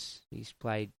 minutes, he's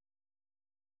put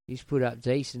up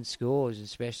decent scores,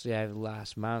 especially over the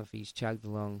last month. He's chugged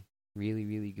along really,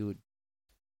 really good.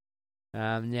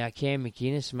 Now, Cam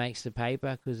McInnes makes the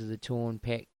paper because of the torn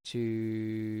pec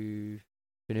to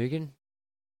Finucane.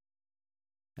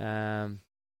 Cam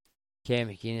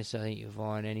McInnes, I think you'll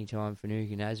find any time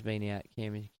Finucane has been out,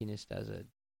 Cam McInnes does a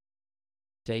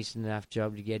decent enough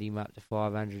job to get him up to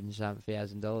 $500 and something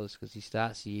thousand because he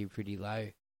starts the year pretty low.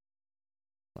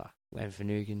 Like when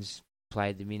Finucane's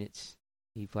played the minutes,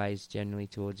 he plays generally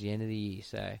towards the end of the year.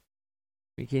 So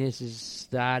McInnes is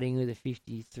starting with a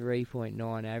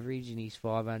 53.9 average and he's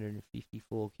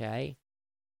 554k.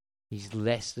 He's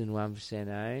less than 1%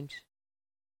 owned,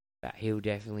 but he'll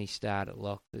definitely start at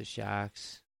lock for the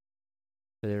Sharks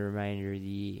for the remainder of the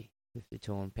year with the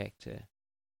torn pec to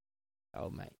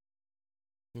old mate.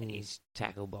 And he's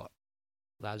tackle bot.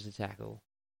 Loves the tackle.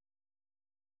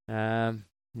 And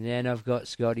then I've got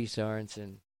Scotty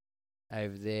Sorensen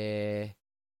over there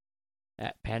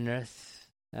at Penrith.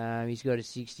 He's got a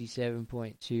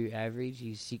 67.2 average.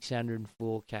 He's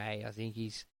 604k. I think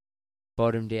he's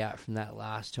bottomed out from that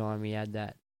last time he had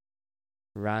that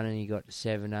run and he got to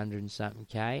 700 and something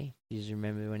k. You just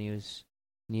remember when he was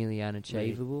nearly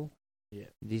unachievable? Yeah.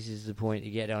 This is the point to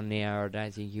get on now. I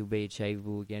don't think he'll be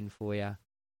achievable again for you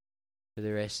for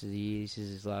the rest of the year. This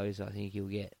is as low as I think he'll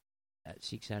get at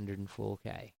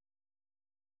 604k.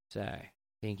 So I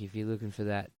think if you're looking for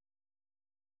that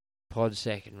pod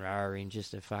second rower in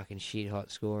just a fucking shit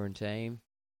hot scoring team,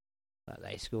 like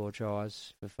they score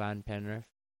tries for fun, Penrith,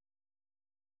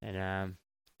 and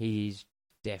he's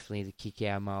definitely the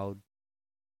kick-out mould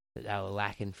that they were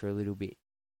lacking for a little bit.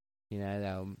 You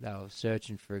know, they were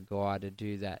searching for a guy to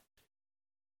do that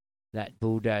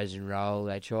bulldozing role.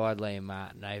 They tried Liam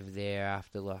Martin over there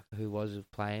after, like, who was it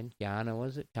playing? Garner,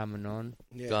 was it, coming on?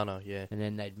 Yeah. Garner, yeah. And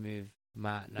then they'd move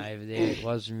Martin over there. It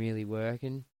wasn't really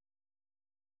working.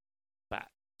 But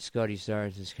Scotty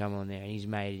Sorensen's come on there and he's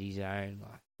made it his own.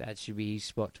 Like, that should be his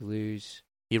spot to lose.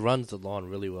 He runs the line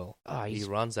really well. Oh, he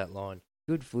runs that line.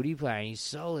 Good footy player. And he's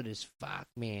solid as fuck,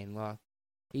 man. Like,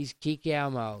 he's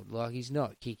kick-out mode. Like, he's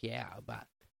not kick-out, but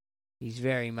he's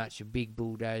very much a big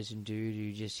bulldozing dude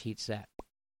who just hits that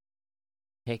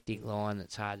hectic line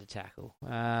that's hard to tackle.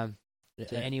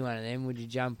 So any one of them, would you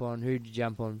jump on? Who'd you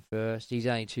jump on first? He's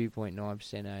only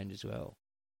 2.9% owned as well.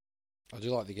 I do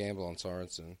like the gamble on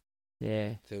Sorensen.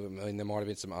 Yeah. I mean, there might have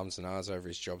been some ums and ahs over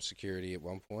his job security at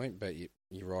one point, but you're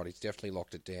right, he's definitely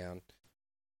locked it down.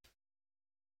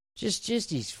 Just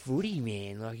his footy,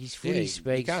 man. Like, his footy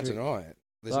speaks. You can't deny it.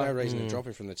 There's no reason to drop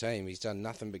him from the team. He's done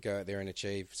nothing but go out there and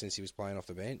achieve since he was playing off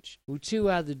the bench. Well, two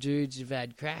other dudes have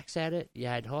had cracks at it. You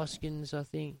had Hoskins, I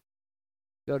think.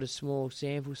 Got a small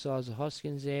sample size of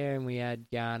Hoskins there, and we had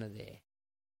Garner there.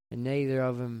 And neither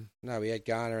of them... No, we had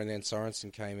Garner, and then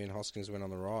Sorensen came in. Hoskins went on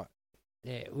the right.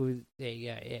 Yeah, well, there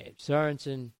you go. Yeah,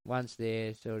 Sorensen, once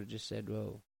there, sort of just said,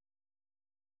 well,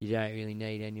 you don't really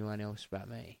need anyone else but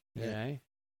me, you know?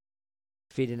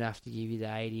 Fit enough to give you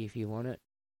the 80 if you want it.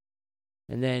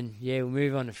 And then, we'll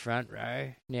move on to front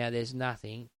row. Now, there's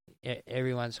nothing.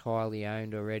 Everyone's highly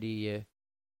owned already. Your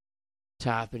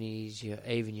Tarpanies,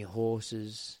 even your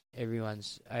horses,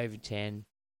 everyone's over 10.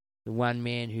 The one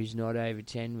man who's not over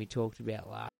 10, we talked about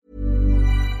last.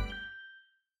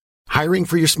 Hiring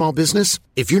for your small business?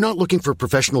 If you're not looking for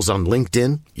professionals on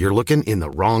LinkedIn, you're looking in the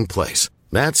wrong place.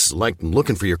 That's like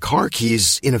looking for your car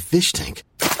keys in a fish tank.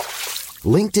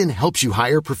 LinkedIn helps you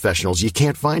hire professionals you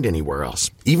can't find anywhere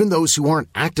else, even those who aren't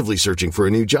actively searching for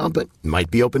a new job but might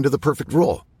be open to the perfect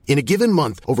role. In a given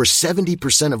month, over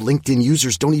 70% of LinkedIn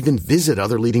users don't even visit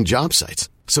other leading job sites.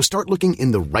 So start looking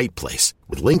in the right place.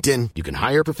 With LinkedIn, you can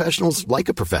hire professionals like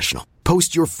a professional.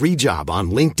 Post your free job on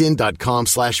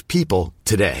linkedin.com/people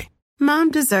today.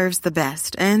 Mom deserves the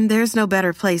best, and there's no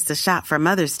better place to shop for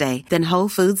Mother's Day than Whole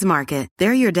Foods Market.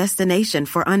 They're your destination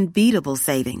for unbeatable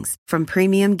savings, from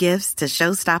premium gifts to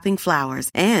show-stopping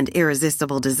flowers and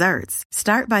irresistible desserts.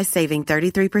 Start by saving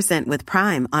 33% with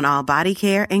Prime on all body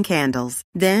care and candles.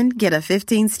 Then get a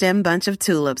 15-stem bunch of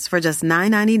tulips for just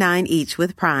 $9.99 each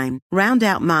with Prime. Round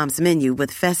out Mom's menu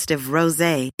with festive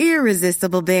rosé,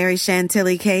 irresistible berry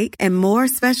chantilly cake, and more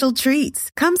special treats.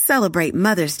 Come celebrate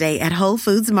Mother's Day at Whole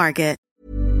Foods Market.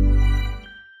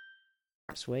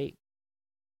 Last week.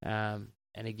 And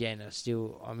again,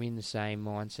 I'm in the same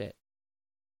mindset.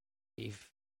 If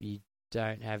you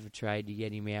don't have a trade to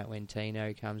get him out when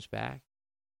Tino comes back,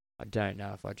 I don't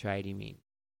know if I trade him in.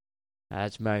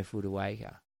 That's Mo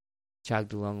Footawaker.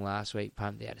 Chugged along last week,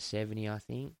 pumped out a 70, I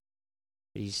think.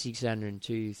 But he's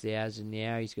 602,000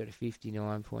 now. He's got a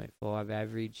 59.5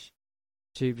 average,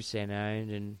 2%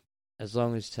 owned, and as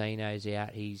long as Tino's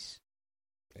out, he's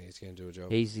going to do a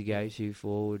job. He's the go-to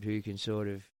forward who can sort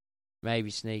of maybe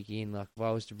sneak in. Like, if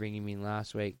I was to bring him in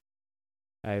last week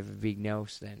over Big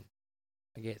Nels, then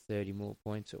I get 30 more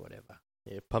points or whatever.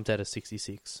 Yeah, pumped out a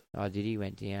 66. Oh, did he?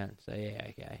 Went down. So, yeah,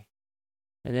 okay.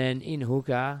 And then in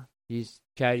hooker,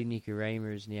 Cody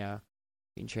Nikorima has now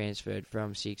been transferred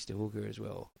from 6 to hooker as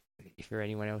well, for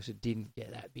anyone else that didn't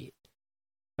get that bit.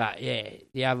 But, yeah,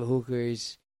 the other hooker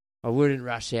is, I wouldn't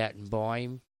rush out and buy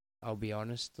him, I'll be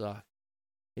honest. Like,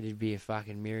 it'd be a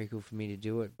fucking miracle for me to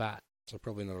do it, but... So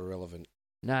probably not irrelevant.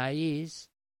 No, he is.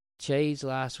 Cheese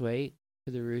last week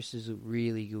for the Roosters looked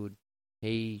really good.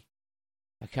 He,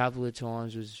 a couple of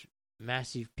times, was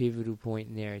massive pivotal point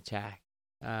in their attack.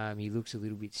 He looks a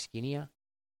little bit skinnier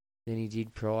than he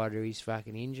did prior to his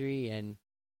fucking injury, and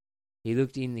he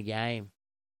looked in the game.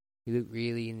 He looked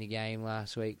really in the game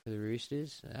last week for the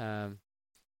Roosters.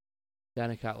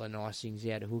 Done a couple of nice things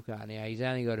out of hooker. Now, he's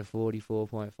only got a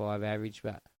 44.5 average,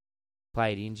 but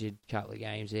played injured a couple of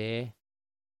games there.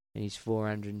 And he's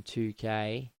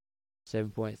 402k,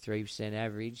 7.3%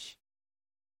 average.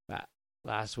 But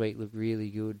last week looked really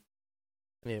good.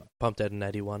 Yeah, pumped out an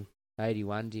 81.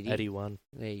 81, did he? 81.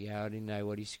 There you go. I didn't know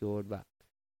what he scored, but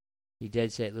he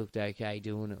dead set looked okay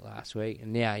doing it last week.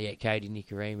 And now, Cody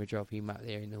Nikorima, drop him up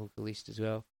there in the hooker list as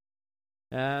well.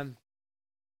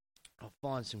 I'll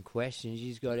find some questions.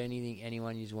 You've got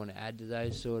anyone you want to add to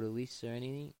those sort of lists or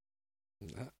anything?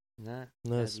 No.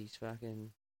 He's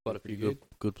fucking... Quite a few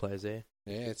good players there.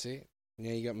 Yeah, that's it.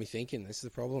 Now you got me thinking. This is the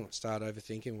problem. I start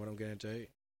overthinking what I'm going to do.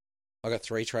 I got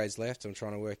 3 trades left. I'm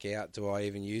trying to work out, do I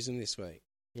even use them this week?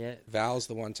 Yeah. Val's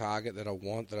the one target that I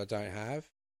want that I don't have.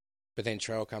 But then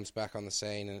Trell comes back on the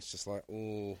scene and it's just like,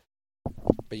 ooh.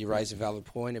 But you raise a valid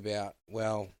point about,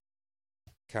 well,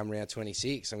 come round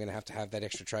 26, I'm going to have that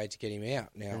extra trade to get him out.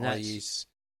 Now, I use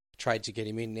trade to get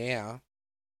him in now.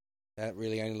 That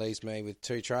really only leaves me with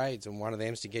 2 trades, and one of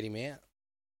them's to get him out.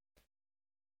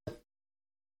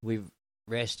 With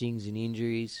restings and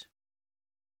injuries,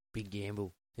 big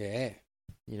gamble. Yeah.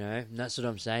 You know, and that's what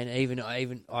I'm saying. Even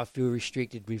I feel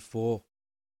restricted with 4.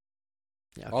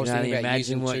 I was can only thinking about imagine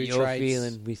using what 2 you're trades.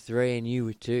 feeling with 3 and you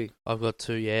with 2. I've got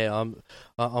 2. Yeah,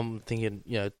 I'm thinking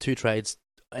 2 trades,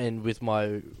 and with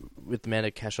the amount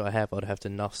of cash I have, I'd have to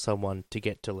nuff someone to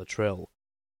get to Latrell.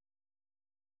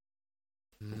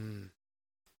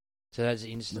 So that's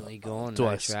instantly gone. Do No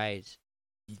I trades.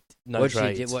 No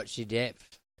trades. What's your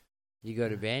depth? You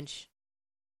got a bench?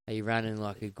 Are you running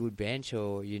like a good bench,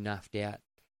 or you nuffed out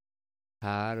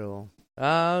hard, or?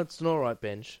 It's an alright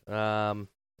bench.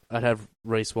 I'd have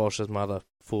Reece Walsh as my other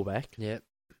fullback. Yep.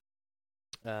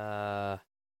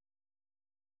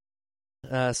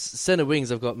 Centre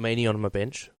wings, I've got Meany on my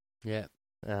bench. Yep.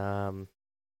 I've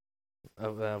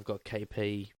got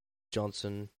KP,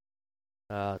 Johnson,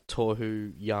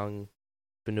 Tohu, Young,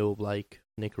 Vanilla Blake,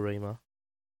 Nicarima.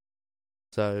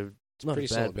 So it's not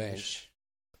Pretty a bad solid bench.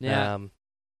 Now,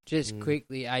 just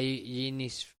quickly, are you in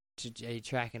this? Are you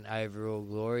tracking overall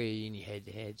glory? Or are you in your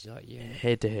head-to-heads? Like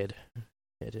head-to-head.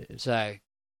 So,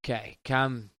 okay,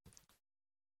 come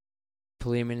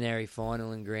preliminary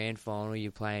final and grand final,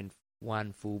 you're playing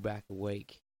 1 fullback a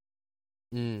week.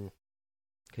 Because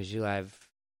you'll have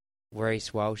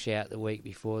Reece Walsh out the week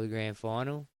before the grand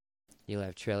final. You'll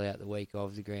have Trell out the week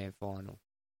of the grand final.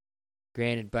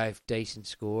 Granted, both decent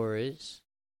scorers.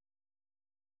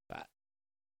 But,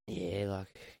 yeah, like,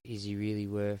 is he really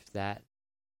worth that?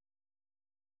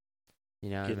 You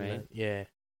know what I mean? Yeah.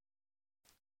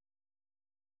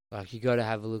 Like, you got to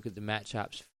have a look at the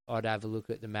matchups. I'd have a look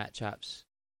at the matchups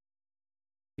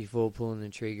before pulling the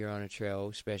trigger on a Trell,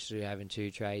 especially having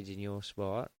 2 trades in your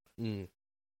spot.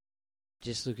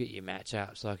 Just look at your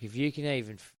matchups. Like, if you can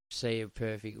even see a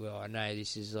perfect, well, I know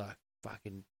this is like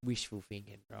fucking wishful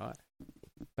thinking, right?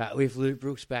 But with Luke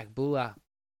Brooks back, Buller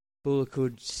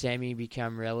could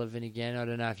semi-become relevant again. I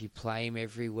don't know if you play him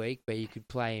every week, but you could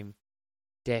play him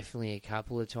definitely a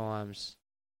couple of times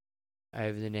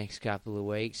over the next couple of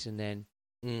weeks, and then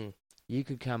you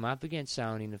could come up against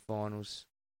someone in the finals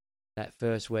that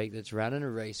first week that's running a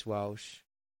Reece Walsh,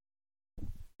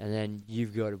 and then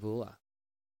you've got a Buller,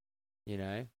 you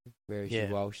know, whereas your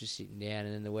Walsh is sitting down,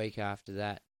 and then the week after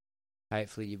that,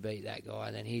 hopefully you beat that guy,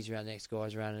 and then next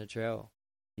guy's running a Trell.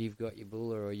 You've got your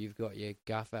Buller, or you've got your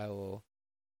Guffo, or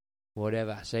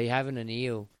whatever. So you're having an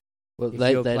eel. Well,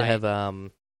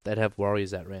 they'd have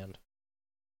Warriors that round.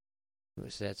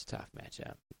 So that's a tough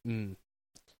matchup.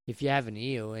 If you have an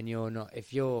eel and you're not,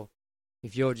 if you're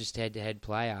just head-to-head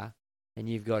player and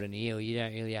you've got an eel, you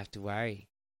don't really have to worry.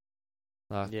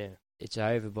 Like, it's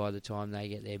over by the time they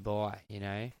get their bye, you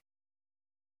know.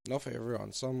 Not for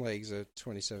everyone. Some leagues are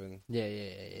 27. Yeah.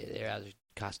 There are other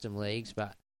custom leagues,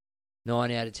 but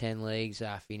 9 out of 10 leagues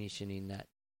are finishing in that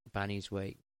Bunnies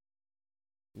week,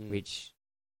 which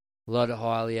a lot of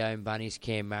highly owned Bunnies.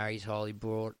 Cam Murray's highly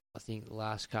brought. I think the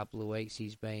last couple of weeks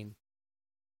he's been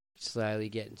slowly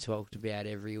getting talked about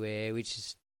everywhere, which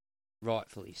is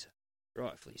rightfully so.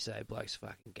 Rightfully so. Bloke's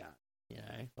fucking gun, you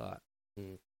know. Like,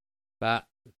 but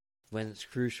when it's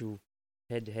crucial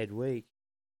head-to-head week,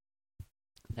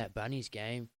 that Bunnies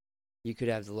game, you could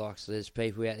have the likes. There's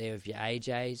people out there with your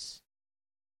AJs,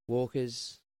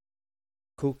 Walkers,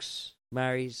 Cooks,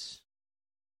 Murrays,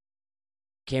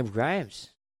 Campbell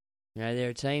Grahams. You know, they're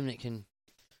a team that can,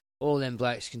 all them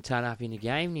blokes can turn up in a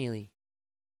game nearly,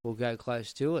 or go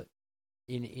close to it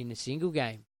in a single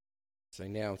game. So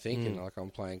now I'm thinking, like,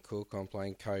 I'm playing Cook, I'm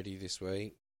playing Cody this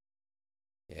week.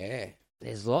 Yeah.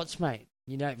 There's lots, mate.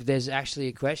 You know, there's actually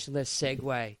a question. Let's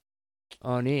segue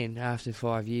on in. After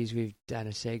 5 years, we've done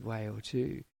a segue or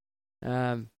two.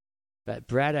 But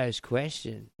Brado's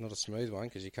question. Not a smooth one,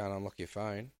 because you can't unlock your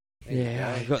phone.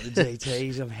 Yeah, I've got the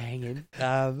DTs. I'm hanging.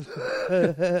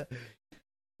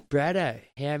 Brado,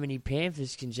 how many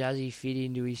Panthers can Juzzy fit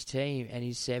into his team, and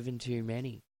is 7 too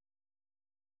many?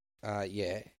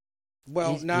 Yeah.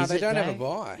 Well, no, they don't have a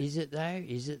bye. Is it though?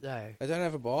 They don't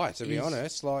have a bye, to be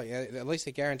honest. Like, at least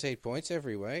they're guaranteed points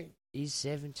every week. Is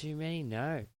 7 too many?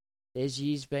 No. There's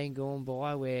years been gone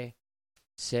by where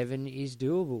 7 is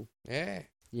doable. Yeah.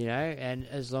 You know, and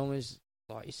as long as,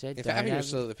 like you said, if Abby was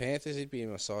still at the Panthers, he'd be in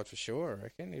my side for sure, I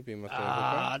reckon. He'd be in my third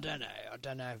I don't know. I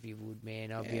don't know if he would,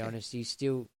 man. I'll be honest. He's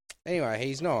still... Anyway,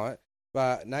 he's not.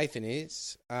 But Nathan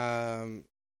is. Liam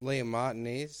Martin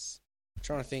is. I'm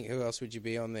trying to think, who else would you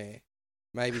be on there?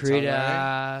 Maybe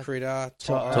Critter,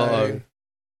 Toto.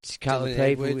 Just a couple of Dylan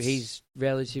people. Edwards. He's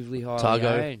relatively highly Targo.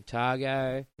 owned.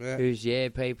 Targo, Yeah. who's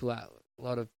people a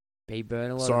lot of he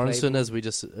burn a lot of Sorensen, people. as we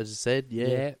just said,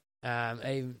 yeah.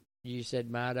 Even you said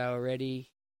Mardo already.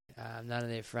 None of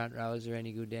their front rowers are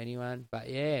any good to anyone. But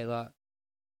yeah, like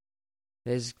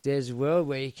there's a world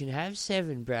where you can have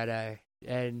 7, Brado,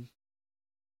 and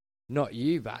not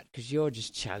you, but because you're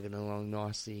just chugging along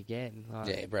nicely again. Like,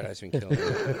 Yeah, Brado's been killing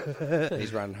it.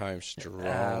 He's running home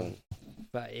strong.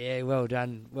 But yeah, well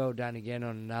done again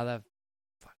on another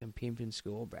fucking pimping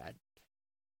score, Brad.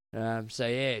 So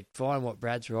yeah, find what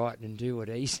Brad's writing and do what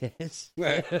he says.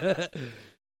 Because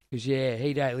yeah,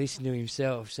 he don't listen to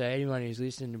himself. So anyone who's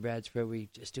listening to Brad's probably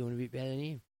just doing a bit better than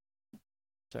him.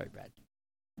 Sorry, Brad.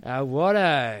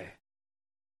 Watto.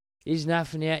 Is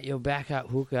nothing out your backup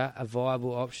hooker a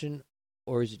viable option,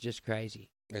 or is it just crazy?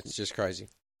 It's just crazy.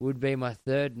 Would be my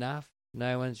third nuff.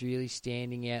 No one's really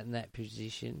standing out in that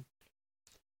position.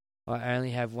 I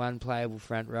only have one playable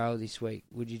front row this week.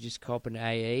 Would you just cop an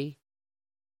AE?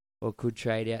 Or could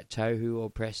trade out Tohu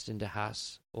or Preston to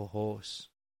Huss or Horse?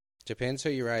 Depends who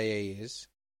your AE is.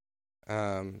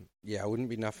 I wouldn't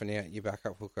be nuffing out your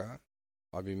backup hooker.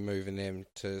 I'd be moving them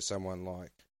to someone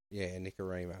like,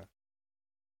 Nicarima.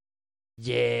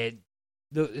 Yeah,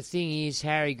 look, the thing is,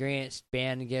 Harry Grant's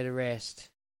bound to get a rest.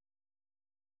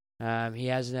 He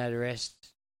hasn't had a rest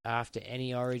after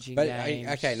any Origin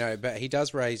games. But he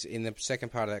does raise, in the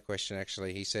second part of that question,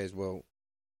 actually, he says, well,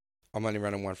 I'm only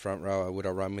running one front rower. Would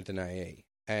I run with an AE?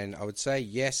 And I would say,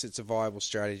 yes, it's a viable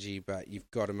strategy, but you've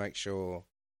got to make sure,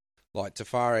 like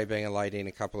Tafare being a late in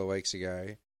a couple of weeks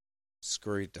ago,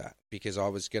 screwed that, because I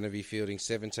was going to be fielding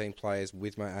 17 players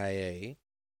with my AE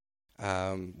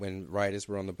when Raiders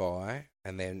were on the bye,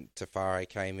 and then Tafare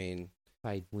came in,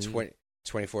 played wing.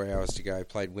 24 hours to go,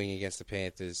 played wing against the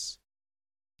Panthers.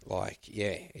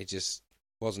 It just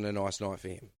wasn't a nice night for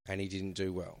him, and he didn't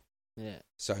do well. Yeah.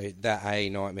 So that AE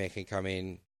nightmare can come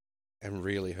in and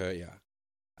really hurt you.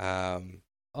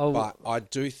 But I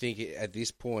do think at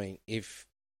this point, if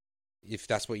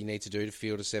that's what you need to do to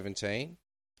field a 17,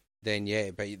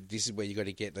 then but this is where you got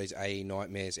to get those AE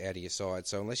nightmares out of your side.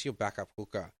 So unless your backup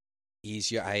hooker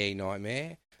is your AE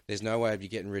nightmare, there's no way I'd be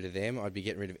getting rid of them. I'd be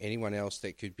getting rid of anyone else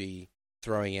that could be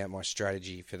throwing out my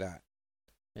strategy for that.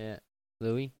 Yeah.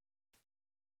 Louis?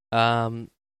 I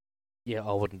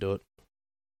wouldn't do it.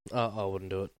 I wouldn't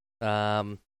do it.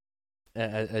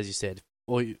 As you said,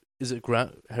 or is it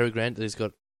Harry Grant that he's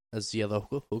got as the other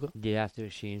hooker? You have to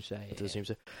assume so. I assume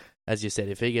so. As you said,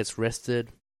 if he gets rested,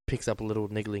 picks up a little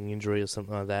niggling injury or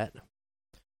something like that,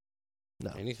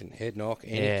 no. Anything, head knock,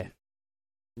 anything.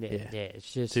 Yeah,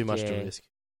 it's just too much to risk.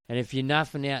 And if you're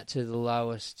nuffing out to the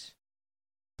lowest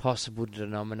possible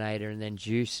denominator and then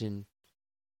juicing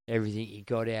everything you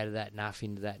got out of that nuff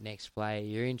into that next player,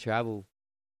 you're in trouble.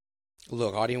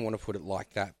 Look, I didn't want to put it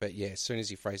like that, but as soon as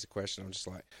he phrased the question, I'm just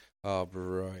like, oh,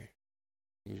 bro,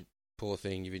 you poor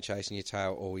thing, you've been chasing your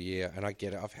tail all year, and I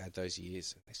get it, I've had those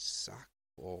years, they suck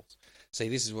balls. See,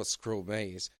 this is what's cruel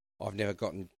me, is I've never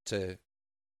gotten to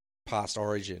past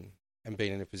Origin and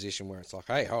been in a position where it's like,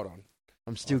 hey, hold on.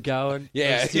 I'm still going.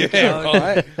 Yeah, going.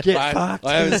 Right. Get fucked.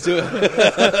 I haven't still.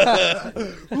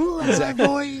 Exactly.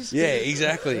 Boys. Yeah,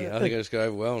 exactly. I think I just got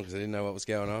overwhelmed because I didn't know what was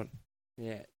going on.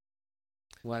 Yeah.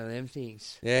 One of them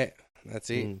things. Yeah,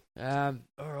 that's it. All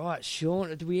right, Sean,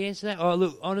 did we answer that? Oh,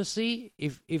 look, honestly,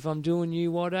 if I'm doing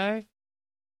you, Watto,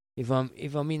 if I'm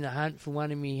in the hunt for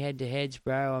one of me head-to-heads,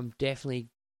 bro, I'm definitely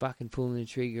fucking pulling the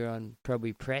trigger on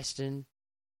probably Preston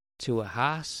to a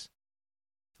Haas,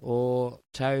 or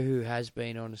Tohu has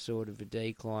been on a sort of a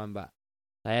decline, but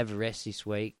they have a rest this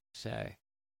week, so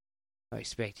I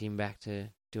expect him back to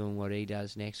doing what he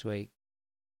does next week.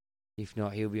 If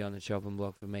not, he'll be on the chopping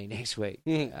block for me next week.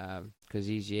 Because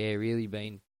he's, really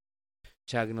been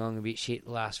chugging along a bit shit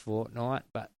the last fortnight.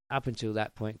 But up until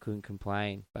that point, couldn't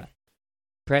complain. But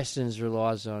Preston's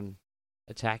relies on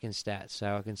attacking stats.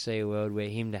 So I can see a world where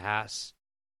him to Haas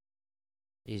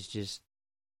is just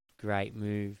great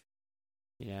move.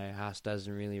 Haas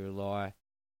doesn't really rely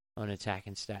on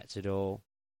attacking stats at all.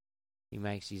 He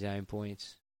makes his own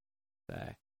points. So,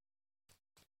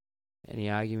 any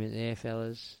argument there,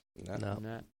 fellas?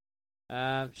 No.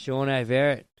 Sean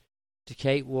O'Verrett, to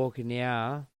keep Walker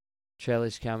now,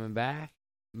 Trellis coming back,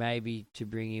 maybe to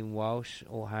bring in Walsh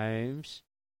or Holmes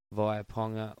via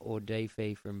Ponga or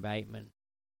Deefy from Bateman.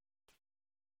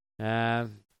 I'd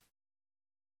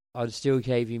still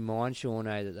keep in mind, Sean,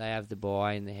 that they have the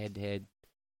bye in the head-to-head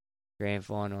grand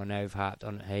final. I know we've harped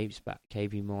on it heaps, but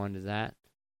keep in mind of that.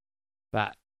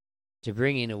 But to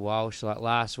bring in a Walsh, like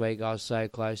last week, I was so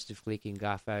close to flicking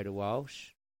Guffo to Walsh,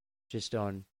 just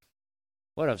on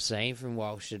what I've seen from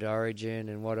Walsh at Origin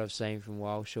and what I've seen from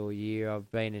Walsh all year.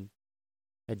 I've been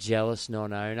a jealous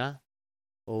non-owner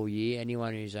all year.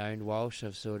 Anyone who's owned Walsh,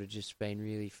 I've sort of just been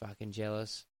really fucking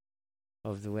jealous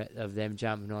of them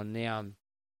jumping on. Now I'm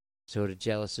sort of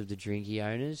jealous of the Drinky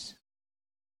owners.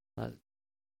 Like,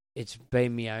 it's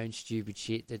been my own stupid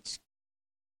shit that's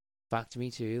fucked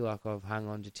me too. Like, I've hung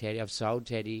on to Teddy. I've sold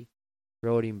Teddy,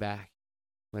 brought him back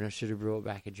when I should have brought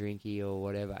back a Drinky or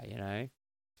whatever, you know.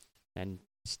 And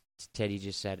Teddy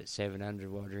just sat at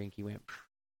 700 while Drinky went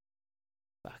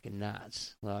fucking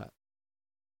nuts. Like,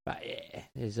 but yeah,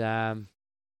 there's I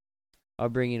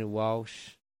bring in a Walsh.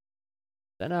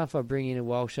 Don't know if I bring in a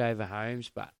Walsh over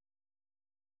Holmes, but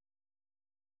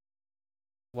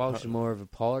Walsh is more of a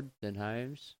pod than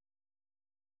Holmes.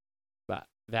 But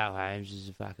Val Holmes is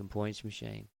a fucking points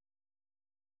machine.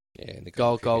 Yeah, and the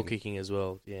goal kicking as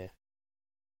well, yeah.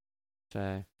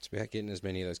 So it's about getting as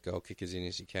many of those goal kickers in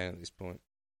as you can at this point.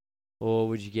 Or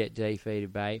would you get DFE to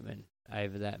Bateman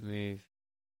over that move?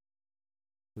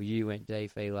 Well, you went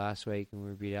DFE last week and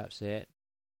were a bit upset.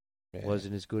 Yeah.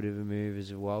 Wasn't as good of a move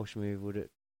as a Walsh move, would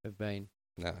it have been?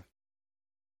 No.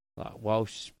 Like,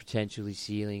 Walsh's potentially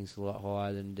ceiling's a lot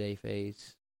higher than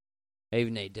DFE's.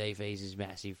 Even though DFE's is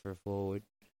massive for a forward,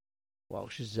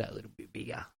 Walsh is that little bit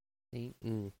bigger, I think.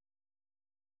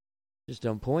 Just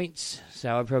on points.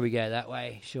 So I'd probably go that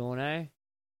way, Shauno.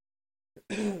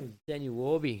 Daniel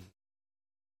Warby.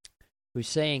 With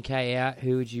C&K out,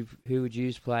 who would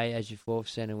you play as your fourth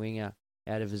centre winger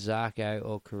out of Azarko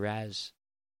or Karaz?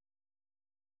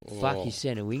 Fuck, your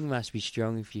centre wing must be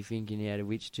strong if you're thinking out of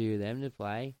which two of them to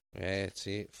play. Yeah, that's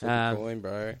it. Flip a coin,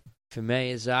 bro. For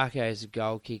me, Azarko is a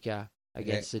goal kicker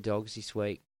against the Dogs this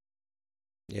week.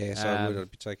 Yeah, so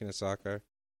I'd be taking Azarko.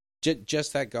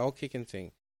 Just that goal kicking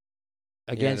thing.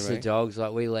 Against the Dogs,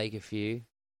 like, we leak a few.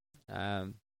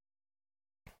 Yeah,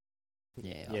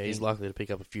 he's likely to pick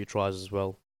up a few tries as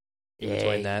well.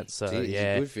 Between that, so he's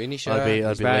a good finisher. I'd be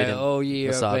leading all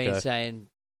year Masako. I've been saying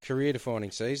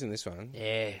career-defining season. This one,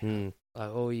 yeah,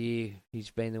 like all year he's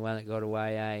been the one that got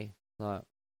away. Like,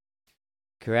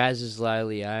 Karaz is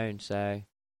lowly owned, so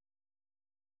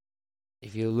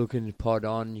if you're looking to pod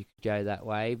on, you could go that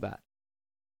way. But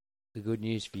the good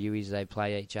news for you is they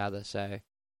play each other. So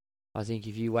I think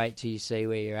if you wait till you see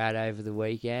where you're at over the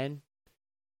weekend,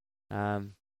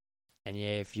 and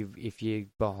yeah, if you're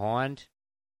behind,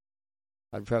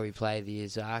 I'd probably play the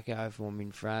Azarko. If I'm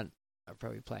in front, I'd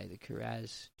probably play the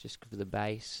Karaz just for the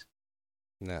base.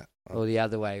 Nah. Or the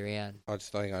other way around. I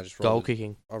just goal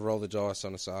kicking. I'll roll the dice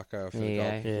on Azarko for the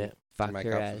goal. Yeah. Fuck make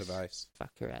Karaz. up for the base.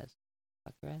 Fuck Karaz.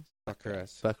 Fuck Karaz. Fuck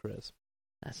Karaz. Fuck Karaz.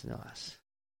 That's nice.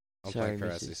 I'm playing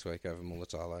Karaz this week over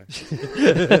Mulatalo.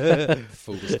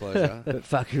 Full disclosure. But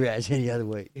fuck Karaz any other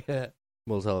week.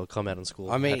 Mulatalo will come out and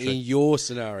score. I mean, in your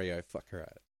scenario, fuck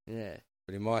Karaz. Yeah.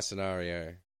 But in my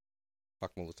scenario,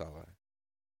 fuck Mulatalo.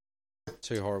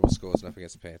 2 horrible scores up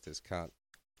against the Panthers. Can't.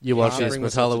 You watch this.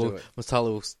 Mulatalo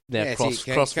will now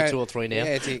cross for 2 or 3 now. Yeah,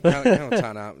 it's it. Can't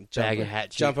turn up and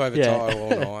jump over tile all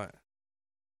night.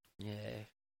 Yeah.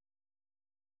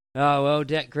 Oh, well,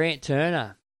 Grant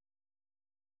Turner.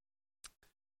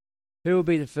 Who will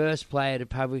be the first player to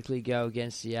publicly go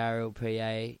against the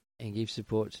RLPA and give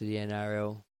support to the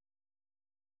NRL?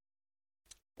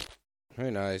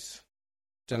 Who knows?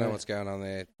 Don't know what's going on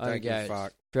there. Don't give a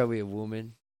fuck. Probably a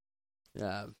woman.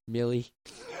 Millie.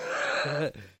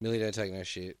 Millie don't take no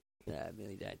shit. No,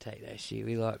 Millie don't take no shit.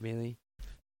 We like Millie.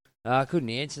 I couldn't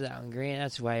answer that one, Grant.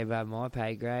 That's way above my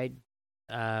pay grade.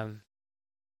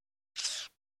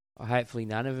 Hopefully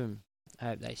none of them. I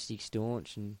hope they stick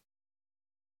staunch and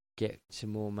get some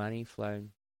more money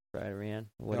flowing right around.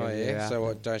 Oh, yeah? So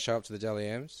what, don't show up to the Dally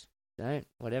M's? Don't,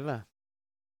 whatever.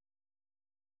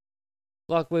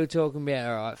 Like we were talking about,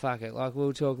 alright, fuck it, like we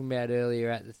were talking about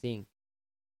earlier at the thing.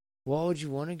 Why would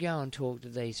you want to go and talk to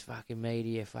these fucking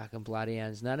media fucking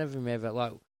bloodhounds? None of them ever,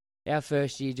 like, our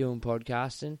first year doing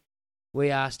podcasting, we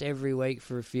asked every week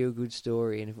for a feel-good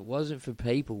story, and if it wasn't for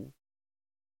people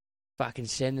fucking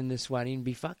sending this one in,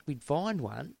 we'd find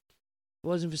one. It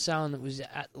wasn't for someone that was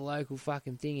at the local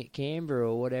fucking thing at Canberra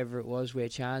or whatever it was where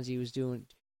Charnsey was doing.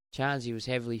 Charnsey was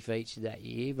heavily featured that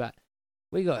year, but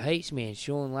we got heaps, man.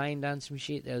 Sean Lane done some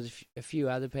shit. There was a few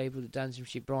other people that done some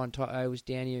shit. Brian Toto was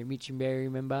down here at Mitchenberry,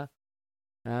 remember?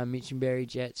 Mitchenberry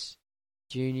Jets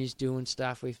Juniors doing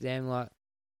stuff with them. Like,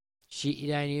 shit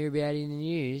you don't hear about in the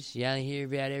news. You only hear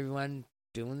about everyone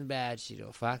doing the bad shit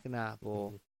or fucking up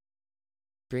or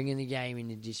bringing the game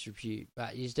into disrepute.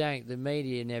 But you just don't. The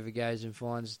media never goes and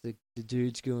finds the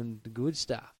dudes doing the good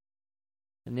stuff.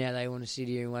 And now they want to sit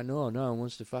here and wonder, oh, no one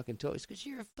wants to fucking talk. It's because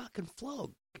you're a fucking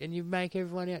flog and you make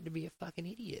everyone out to be a fucking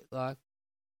idiot. Like,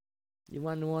 you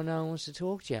wonder why no one wants to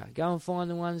talk to you. Go and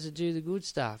find the ones that do the good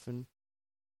stuff and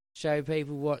show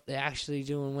people what they're actually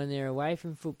doing when they're away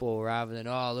from football rather than,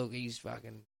 oh, look, he's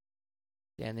fucking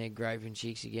down there groping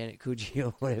chicks again at Coogee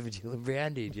or whatever Dylan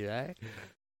Brown did, you know?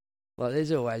 Like,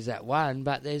 there's always that one,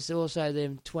 but there's also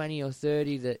them 20 or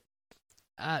 30 that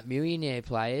aren't millionaire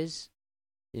players.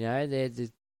 You know, they're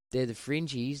the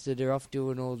fringies that are off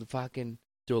doing all the fucking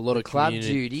do a lot of club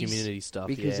community stuff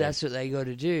because that's what they got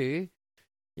to do,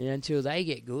 you know, until they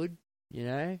get good, you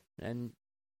know. And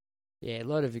yeah, a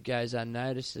lot of it goes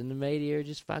unnoticed, and the media are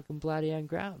just fucking bloody on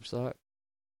grubs. Like,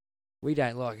 we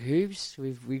don't like hoops.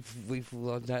 We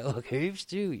don't like hoops,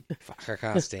 do we? Fuck, I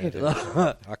can't stand it.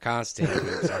 I can't stand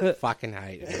hoops. I fucking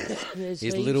hate it.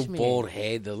 His little bald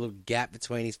head, the little gap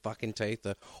between his fucking teeth.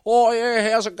 Oh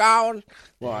yeah, how's it going?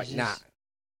 Like, nah,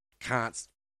 can't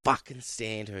fucking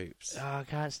stand hoops. Oh, I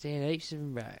can't stand heaps of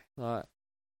them, bro. Like,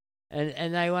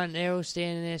 and they're all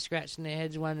standing there scratching their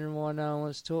heads, wondering why no one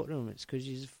wants to talk to them. It's because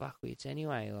you're fuckwits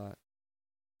anyway. Like,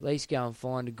 at least go and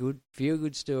find a good,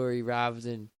 feel-good story rather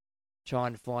than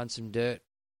trying to find some dirt.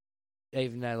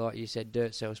 Even though, like you said,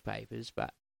 dirt sells papers,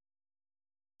 but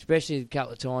especially a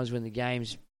couple of times when the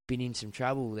game's been in some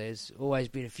trouble, there's always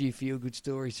been a few feel-good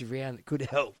stories around that could have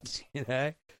helped. You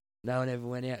know, no one ever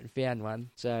went out and found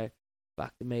one. So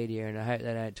fuck the media, and I hope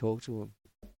they don't talk to them.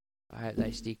 I hope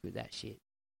they stick with that shit.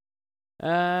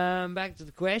 Back to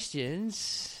the questions.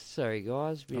 Sorry,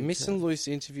 guys. I missed some loose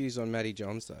interviews on Matty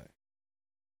Johns, though.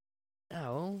 Oh,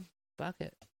 well, fuck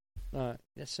it. Like,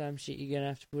 that's some shit you're going to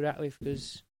have to put up with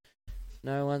because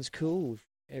no one's cool with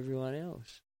everyone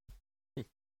else.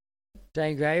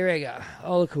 Dane Greyregger,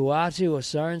 Olakau'atu or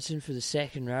Sorensen for the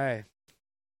second row.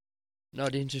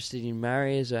 Not interested in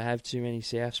Murray as I have too many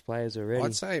Souths players already.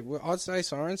 I'd say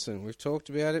Sorensen. We've talked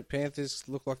about it. Panthers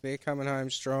look like they're coming home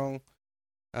strong.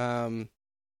 And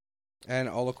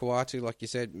Olakau'atu, like you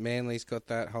said, Manly's got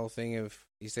that whole thing of,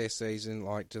 is their season,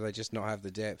 like, do they just not have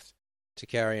the depth to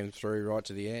carry him through right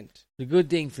to the end? The good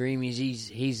thing for him is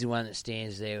he's the one that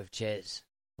stands there with Ches.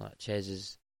 Like, Ches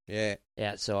is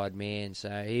outside man,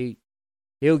 so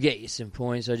he'll get you some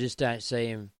points. I just don't see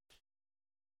him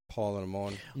piling them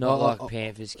on. Not like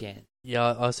Panthers can.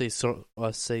 Yeah, I see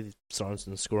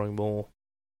Sorensen scoring more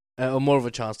of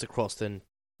a chance to cross than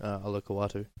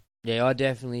Olakau'atu. Yeah, I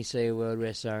definitely see a world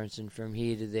where Sorensen from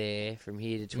here to there, from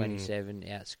here to 27,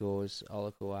 outscores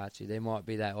Olakau'atu. There might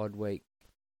be that odd week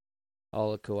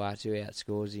Olakau'atu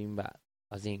outscores him, but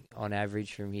I think on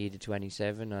average from here to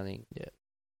 27, I think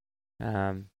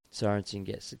Sorensen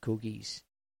gets the cookies.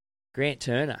 Grant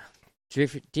Turner,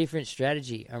 different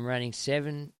strategy. I'm running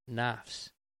 7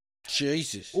 nuffs.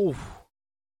 Jesus. Oof.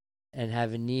 And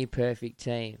have a near perfect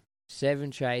team. 7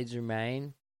 trades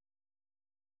remain.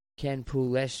 Can pull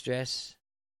less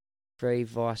stress-free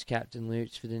vice-captain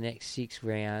loops for the next 6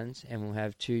 rounds, and we'll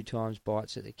have 2 times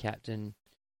bites at the captain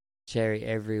cherry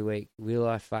every week. Will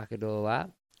I fuck it all up?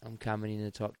 I'm coming in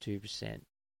the top 2%.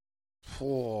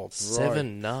 Oh,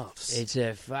 7 nuffs. It's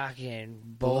a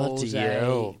fucking balls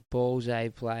A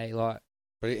play. Like,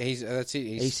 but that's it.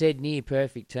 He said near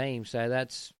perfect team, so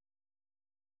that's,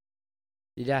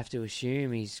 you'd have to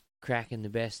assume he's cracking the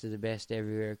best of the best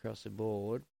everywhere across the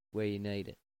board where you need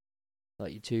it.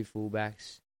 Like your 2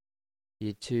 fullbacks,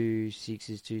 your 2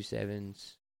 6s, 2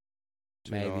 7s,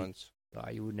 2 maybe 9s. Oh,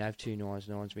 you wouldn't have 2 9s.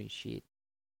 9's been shit.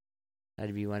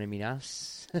 That'd be one of me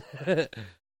nuffs.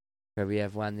 Probably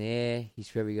have one there. He's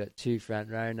probably got 2 front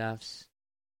row nuffs.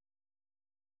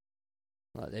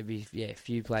 Like, there'd be a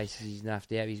few places he's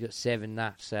nuffed out. He's got 7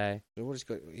 nuffs. So what he's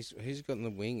got? Who's got in the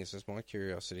wings? That's my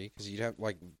curiosity, because you'd have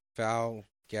like Val,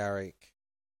 Garrick,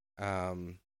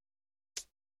 Marju,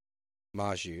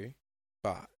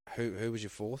 but who was your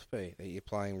 4th be that you're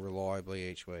playing reliably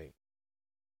each week?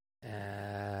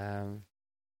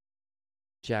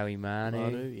 Joey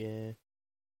Manu, yeah.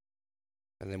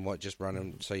 And then what? Just run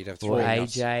them so you'd have 3 or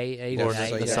nuffs. AJ, Or either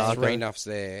so you'd have 3 nuffs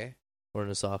there. Or an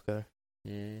Osako.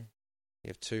 Yeah. You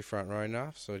have 2 front row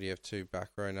nuffs, or do you have 2 back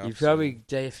row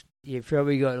nuffs? You've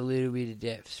probably got a little bit of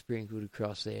depth sprinkled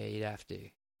across there. You'd have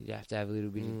to have a little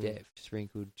bit of depth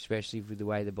sprinkled, especially with the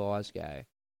way the buys go.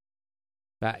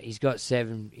 But he's got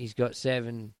 7.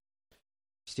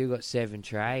 Still got 7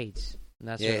 trades, and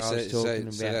that's what I was talking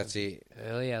about. So that's it.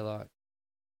 Earlier. Like,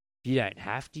 if you don't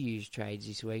have to use trades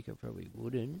this week, I probably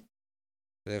wouldn't.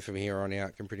 Then from here on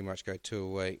out, can pretty much go 2 a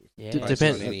week. Yeah,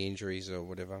 depends on any injuries or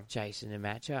whatever. Chasing a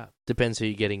matchup. Depends who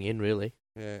you're getting in, really.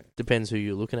 Yeah. Depends who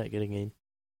you're looking at getting in.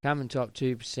 Coming top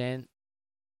 2%.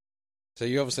 So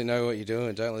you obviously know what you're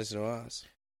doing. Don't listen to us.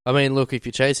 I mean, look, if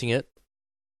you're chasing it,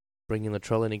 bring in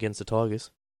Latrell in against the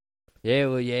Tigers. Yeah,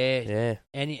 well, yeah. Yeah.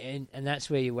 And that's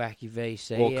where you whack your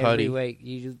VC. Or Cody. Every week.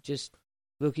 You just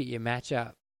look at your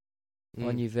matchup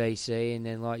on your VC, and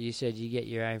then, like you said, you get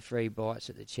your own free bites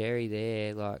at the cherry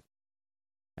there, like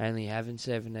only having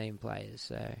 17 players.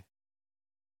 So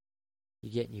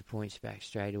you're getting your points back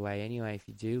straight away anyway if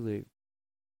you do loop.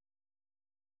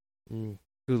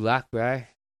 Good luck, bro.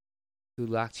 Good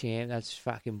luck, champ. That's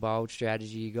fucking bold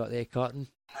strategy you got there, Cotton.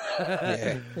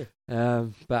 Yeah.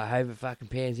 But I hope it fucking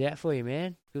pans out for you,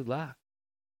 man. Good luck.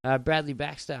 Bradley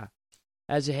Baxter.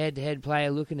 As a head-to-head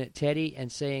player looking at Teddy and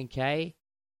CNK,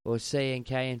 or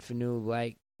CNK and Fanua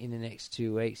Blake in the next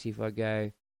 2 weeks, if I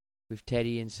go with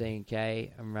Teddy and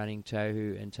CNK, I'm running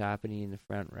Tohu and Tarpany in the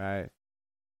front row.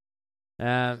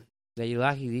 Now you're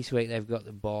lucky this week they've got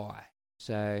the bye.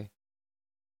 So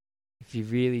if you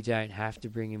really don't have to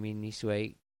bring him in this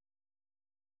week,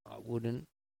 I wouldn't.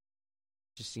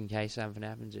 Just in case something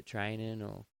happens at training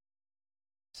or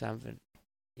something.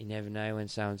 You never know when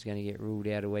someone's going to get ruled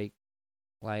out a week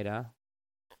later.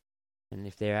 And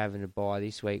if they're having a bye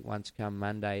this week, once come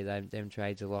Monday, them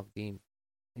trades are locked in.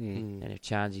 And if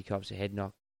Charnsey cops a head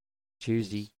knock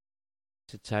Tuesday,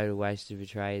 it's a total waste of a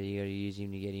trade that you got to use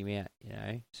him to get him out, you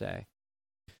know. So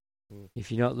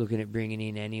if you're not looking at bringing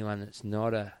in anyone that's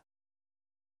not a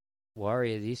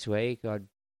Warrior this week, I'd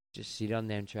just sit on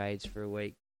them trades for a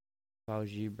week if I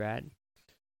was you, Brad.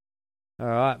 All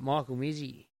right, Michael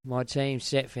Mizzy. My team's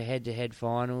set for head-to-head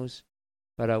finals,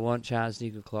 but I want Charles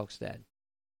Nickel-Clockstad.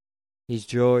 His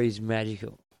draw is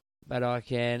magical, but I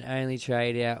can only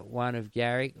trade out one of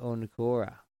Garrick or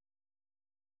Nakora.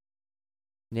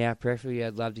 Now, preferably,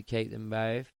 I'd love to keep them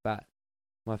both, but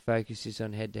my focus is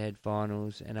on head-to-head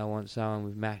finals, and I want someone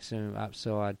with maximum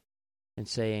upside, and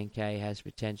CNK has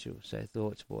potential. So,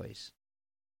 thoughts, boys?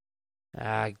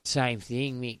 Same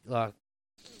thing, Mick. Like,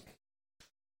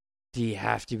 do you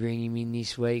have to bring him in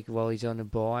this week while he's on a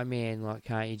bye, man? Like,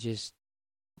 can't you just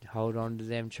hold on to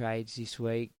them trades this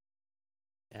week?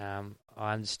 I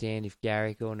understand if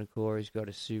Garrick or Nakora's got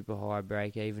a super high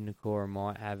break, even Nakora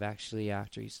might have actually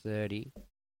after he's 30.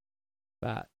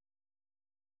 But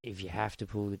if you have to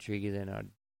pull the trigger, then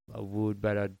I would,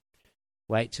 but I'd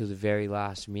wait till the very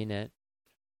last minute.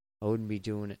 I wouldn't be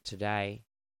doing it today.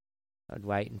 I'd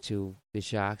wait until the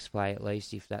Sharks play at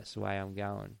least, if that's the way I'm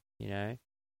going, you know.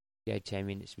 Go 10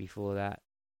 minutes before that.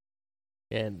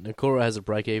 Yeah, Nakora has a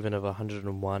break even of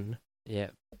 101.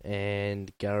 Yep.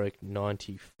 And Garrick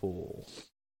 94.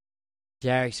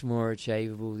 Garrick's more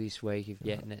achievable this week if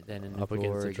getting it than a Up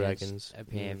against the Nakora Dragons.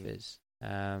 Panthers.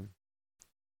 Yeah,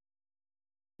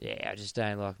 I just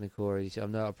don't like Nakora.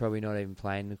 I'm probably not even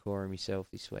playing Nakora myself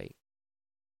this week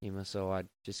in my side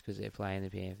just because they're playing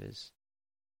the Panthers.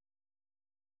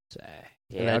 So,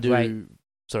 yeah, I'd wait.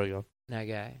 Sorry, go on. No,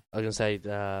 go. I was going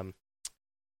to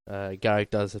say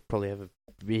Garrick does probably have a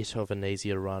bit of an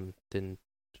easier run than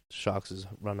Sharks'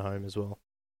 run home as well.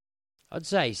 I'd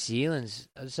say Sealand's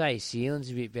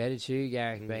a bit better too,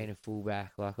 Garrick being a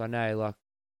fullback. Like, I know, like,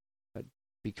 I'd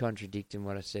be contradicting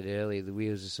what I said earlier. The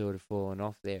wheels are sort of falling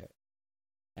off there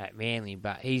at Manly,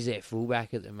 but he's their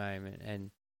fullback at the moment,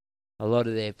 and a lot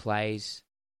of their plays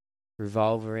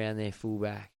revolve around their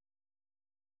fullback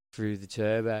through the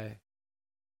turbo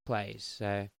plays.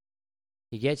 So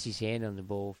he gets his hand on the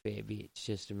ball a fair bit. It's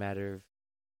just a matter of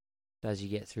does he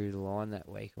get through the line that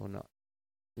week or not.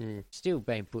 Still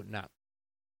been putting up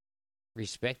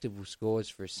respectable scores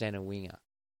for a centre winger.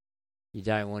 You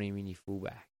don't want him in your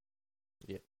fullback.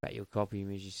 Yeah. But you'll copy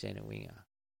him as your centre winger.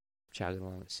 Chugging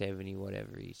along at 70,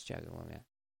 whatever he's chugging along at.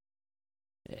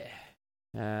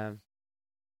 Yeah.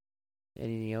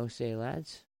 Anything else there,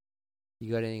 lads?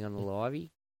 You got anything on the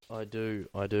livey? I do.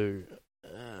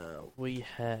 We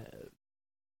have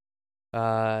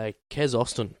Kez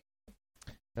Austin.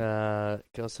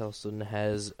 Kez Austin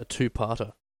has a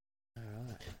two-parter.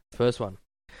 Alright. First one.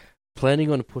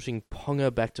 Planning on pushing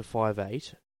Ponga back to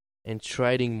 5'8" and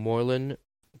trading Moylan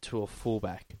to a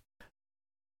fullback.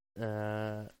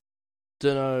 Don't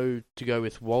know to go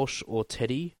with Walsh or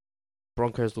Teddy.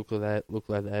 Broncos look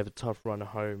like they have a tough run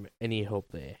home. Any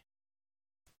help there?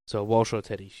 So Walsh or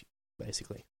Teddy,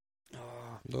 basically.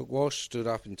 Look, Walsh stood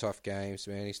up in tough games,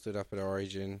 man. He stood up at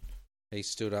Origin. He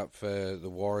stood up for the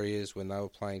Warriors when they were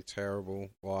playing terrible.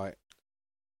 Like,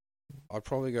 I'd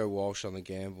probably go Walsh on the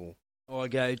gamble. I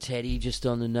go Teddy just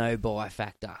on the no buy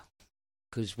factor,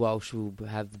 because Walsh will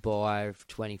have the buy of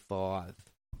 25.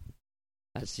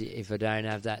 That's it. If I don't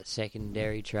have that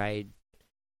secondary trade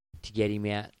to get him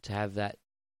out to have that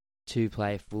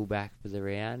two-player fullback for the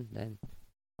round, then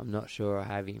I'm not sure I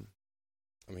have him.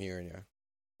 I'm hearing you.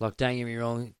 Like, don't get me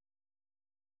wrong,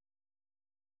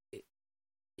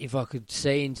 if I could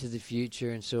see into the future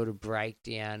and sort of break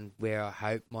down where I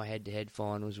hope my head-to-head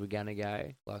finals were going to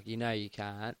go, like, you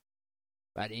can't,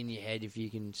 but in your head, if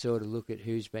you can sort of look at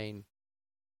who's been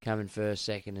coming first,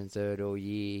 second and third all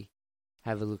year,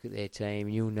 have a look at their team,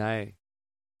 you'll know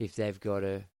if they've got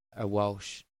a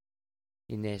Walsh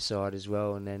in their side as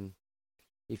well. And then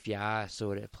if you are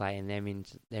sort of playing them in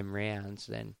them rounds,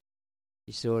 then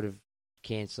you're sort of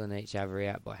cancelling each other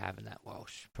out by having that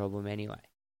Walsh problem anyway.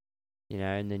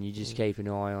 And then you just keep an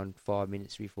eye on 5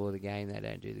 minutes before the game. They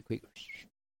don't do the quick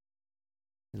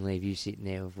and leave you sitting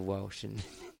there with a Walsh and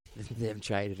them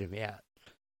traded him out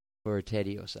for a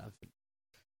Teddy or something.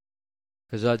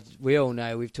 Because we all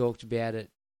know, we've talked about it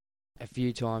a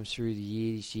few times through the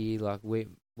year this year, like we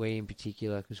in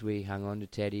particular, because we hung on to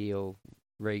Teddy or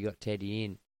got Teddy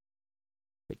in.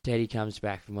 But Teddy comes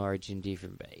back from Origin,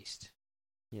 different beast.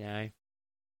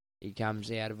 He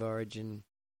comes out of Origin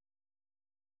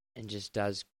and just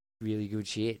does really good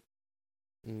shit.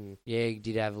 Yeah, he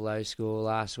did have a low score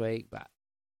last week, but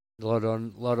a lot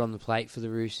on the plate for the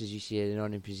Roosters. You see, they're not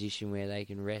in a position where they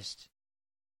can rest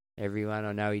everyone.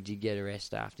 I know he did get a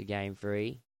rest after game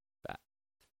 3, but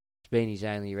it's been his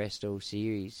only rest all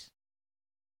series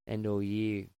and all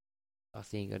year. I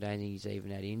don't think he's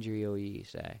even had injury all year,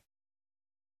 so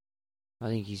I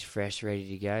think he's fresh, ready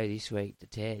to go this week to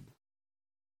Ted.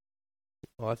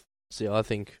 I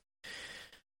think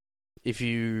if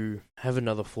you have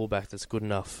another fullback that's good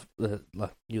enough,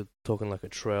 like you're talking like a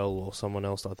Trell or someone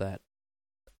else like that,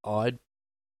 I'd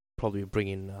probably bring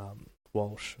in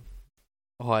Walsh.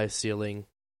 Higher ceiling,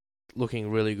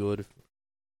 looking really good.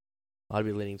 I'd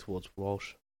be leaning towards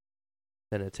Walsh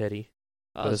than a Teddy,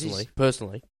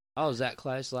 personally. I was that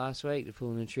close last week to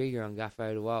pulling the trigger on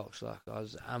Gutho to Walsh. Like, I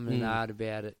was and ahhing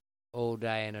about it all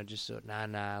day, and I just thought,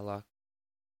 nah, like,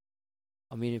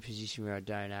 I'm in a position where I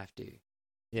don't have to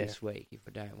this week. If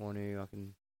I don't want to, I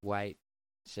can wait,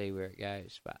 see where it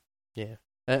goes. But yeah,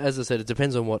 as I said, it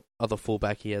depends on what other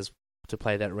fullback he has to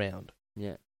play that round.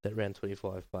 Yeah, that round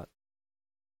 25. But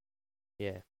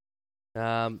yeah,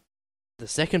 the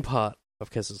second part of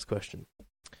Kessler's question: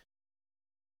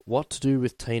 what to do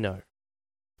with Tino?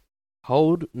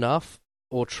 Hold enough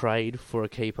or trade for a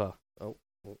keeper? Oh,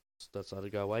 that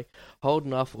started to go away. Hold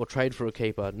enough or trade for a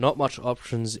keeper? Not much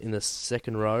options in the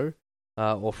second row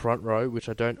or front row, which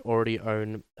I don't already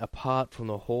own, apart from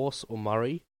the Horse or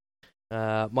Murray.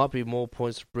 Might be more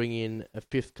points to bring in a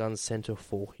fifth gun centre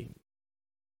for him.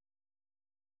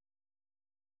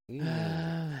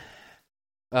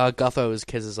 Gutho is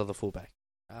Kez's other fullback.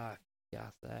 Gutho.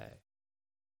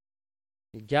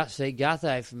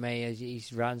 Gutho for me,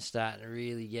 his run's starting to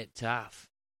really get tough.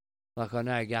 Like, I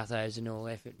know Gutho's an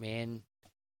all-effort man,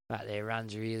 but their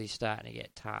run's really starting to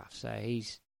get tough. So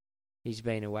he's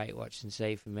been a wait, watch and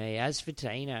see for me. As for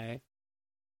Tino,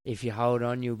 if you hold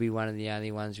on, you'll be one of the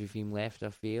only ones with him left, I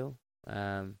feel.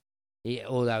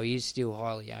 Although he is still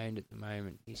highly owned at the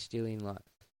moment. He's still in like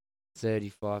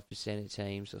 35% of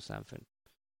teams or something.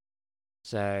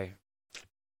 So,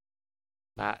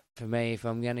 but for me, if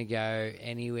I'm going to go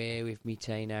anywhere with me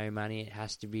Tino money, it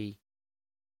has to be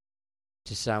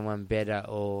to someone better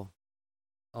or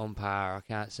on par. I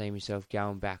can't see myself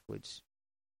going backwards,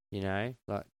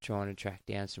 like trying to track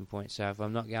down some points. So if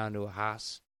I'm not going to a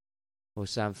Huss or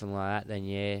something like that, then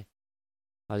yeah,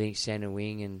 I think centre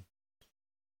wing and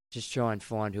just try and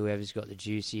find whoever's got the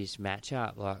juiciest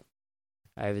matchup, like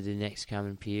over the next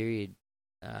coming period.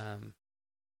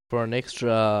 For an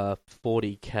extra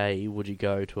 40k, would you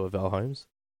go to a Val Holmes?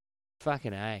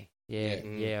 Fucking A.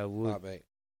 Yeah, I would. Heartbeat.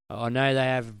 I know they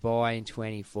have a buy in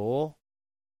 24.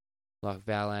 Like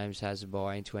Val Holmes has a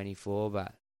buy in 24,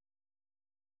 but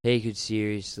he could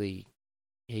seriously,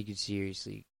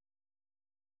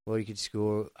 well, he could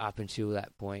score up until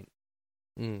that point.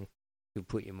 Could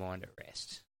put your mind at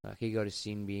rest. Like, he got a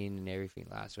sin bin and everything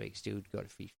last week, still got a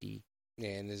 50. Yeah,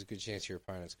 and there's a good chance your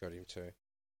opponent's got him too.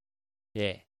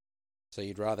 Yeah. So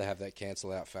you'd rather have that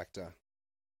cancel out factor.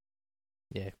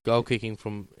 Yeah, goal kicking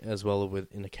from as well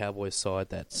in the Cowboys side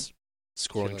that's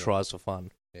scoring tries for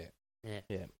fun. Yeah.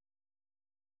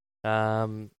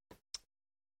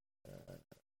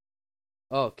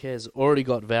 Kez already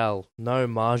got Val. No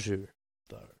Marju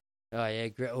though. Oh yeah,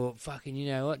 well, fucking,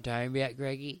 you know what? Don't be at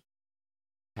Greggy.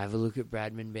 Have a look at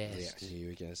Bradman Best. Yeah, you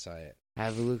were going to say it.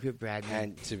 Have a look at Bradman.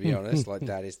 And to be honest, like,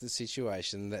 that is the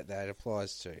situation that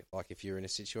applies to. Like, if you're in a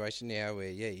situation now where,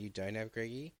 you don't have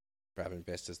Greggy, Bradman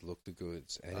Best has looked the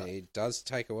goods. And it does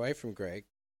take away from Greg.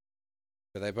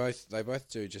 But they both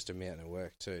do just a mountain of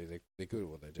work too. They're good at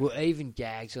what they do. Well, even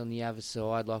Gags on the other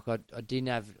side, like I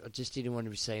just didn't want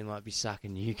to be seen like be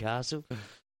sucking Newcastle.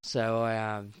 So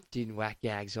I didn't whack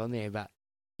Gags on there, but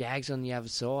Gags on the other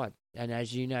side. And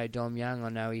as you know, Dom Young, I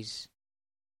know he's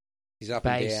up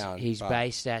and down. His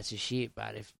base stats are shit,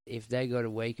 but if they got a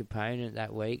weak opponent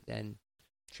that week, then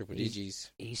triple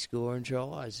digits. He's scoring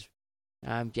tries.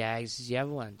 Gags is the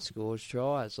other one, scores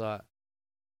tries. Like,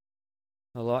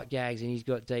 I like Gags, and he's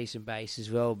got decent base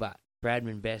as well, but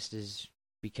Bradman Best is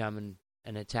becoming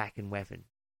an attacking weapon.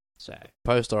 So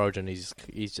post-Origin, he's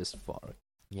just firing.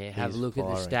 Yeah, have a look at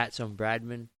the stats on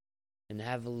Bradman, and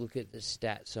have a look at the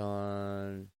stats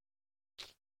on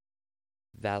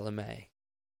Valame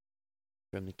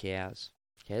from the Cows.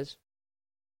 Kez?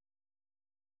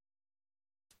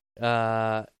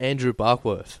 Andrew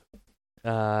Barkworth.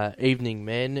 Evening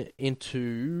men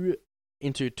into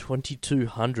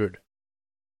 2200.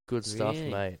 Good stuff, Really?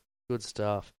 mate. Good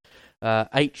stuff.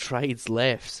 8 trades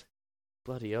left.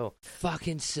 Bloody hell.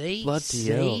 Fucking see? Bloody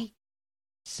hell.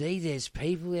 See, there's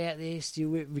people out there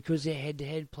still because they're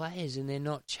head-to-head players and they're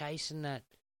not chasing that.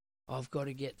 I've got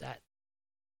to get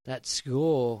that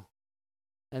score,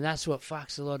 and that's what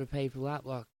fucks a lot of people up.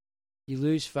 Like, you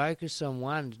lose focus on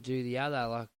one to do the other.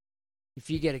 Like, if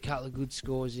you get a couple of good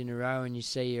scores in a row and you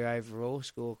see your overall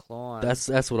score climb, That's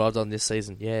what I've done this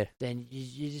season. Yeah. then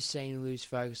you just seem to lose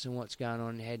focus on what's going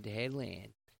on in head-to-head land.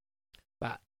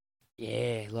 But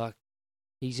yeah, like,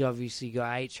 he's obviously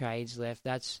got 8 trades left.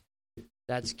 That's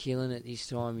killing it this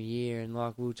time of year. And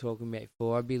like we were talking about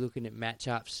before, I'd be looking at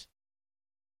matchups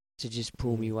to just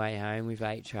pull me way home with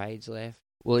 8 trades left.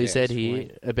 Well, he said it's here,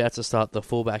 sweet. about to start the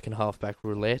fullback and halfback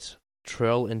roulette,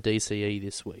 Trell and DCE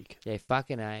this week. Yeah,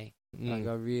 fucking A. Like,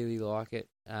 I really like it.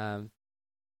 I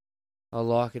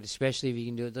like it, especially if you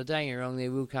can do it. Don't get me wrong,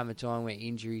 there will come a time where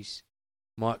injuries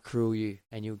might cruel you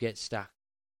and you'll get stuck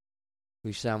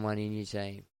with someone in your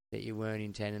team that you weren't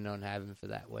intending on having for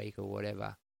that week or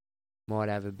whatever. Might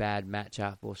have a bad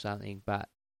matchup or something, but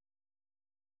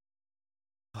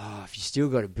if you still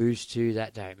got a boost too,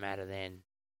 that don't matter then.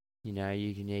 You know,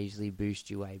 you can easily boost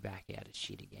your way back out of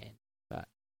shit again. But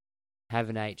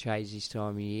having 8 trades this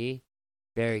time of year,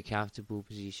 very comfortable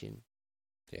position.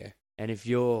 Yeah. And if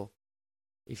you're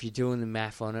doing the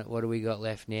math on it, what do we got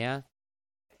left now?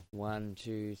 1,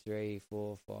 2, 3,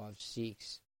 4, 5,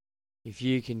 6. If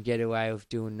you can get away with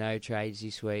doing no trades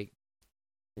this week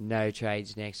and no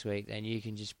trades next week, then you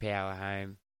can just power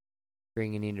home,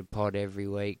 bringing in a pod every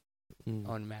week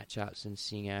on matchups and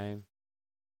sing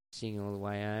all the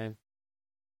way home.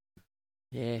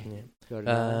 Yeah. Got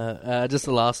it. Just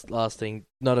the last thing,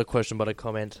 not a question but a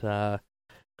comment.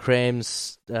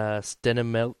 Crams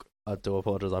Stenemelk, I do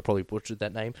apologise, I probably butchered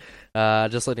that name.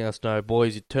 Just letting us know,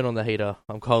 boys, you turn on the heater.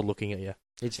 I'm cold looking at you.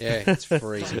 It's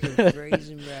freezing. Fucking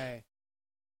freezing, bro.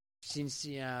 Since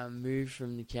the move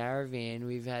from the caravan,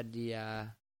 we've had the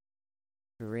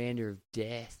veranda of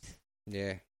death.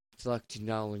 Yeah. It's like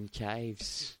Janolan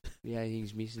Caves. The only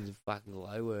thing's missing is a fucking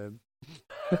glowworm.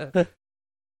 Yeah,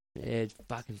 it's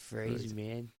fucking freezing,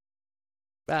 man.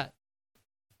 But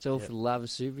it's all for the love of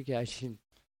Supercoaching.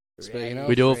 Speaking of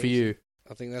we do it for you.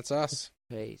 I think that's us.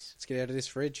 Peace. Let's get out of this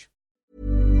fridge.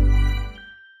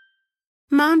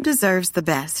 Mom deserves the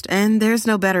best, and there's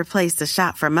no better place to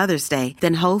shop for Mother's Day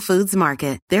than Whole Foods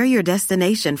Market. They're your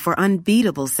destination for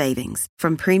unbeatable savings,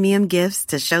 from premium gifts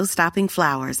to show-stopping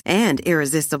flowers and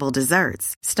irresistible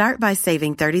desserts. Start by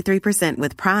saving 33%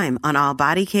 with Prime on all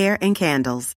body care and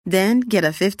candles. Then get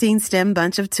a 15-stem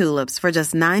bunch of tulips for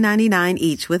just $9.99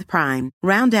 each with Prime.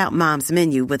 Round out Mom's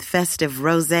menu with festive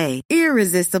rosé,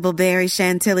 irresistible berry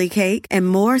chantilly cake, and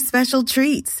more special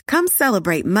treats. Come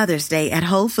celebrate Mother's Day at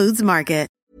Whole Foods Market.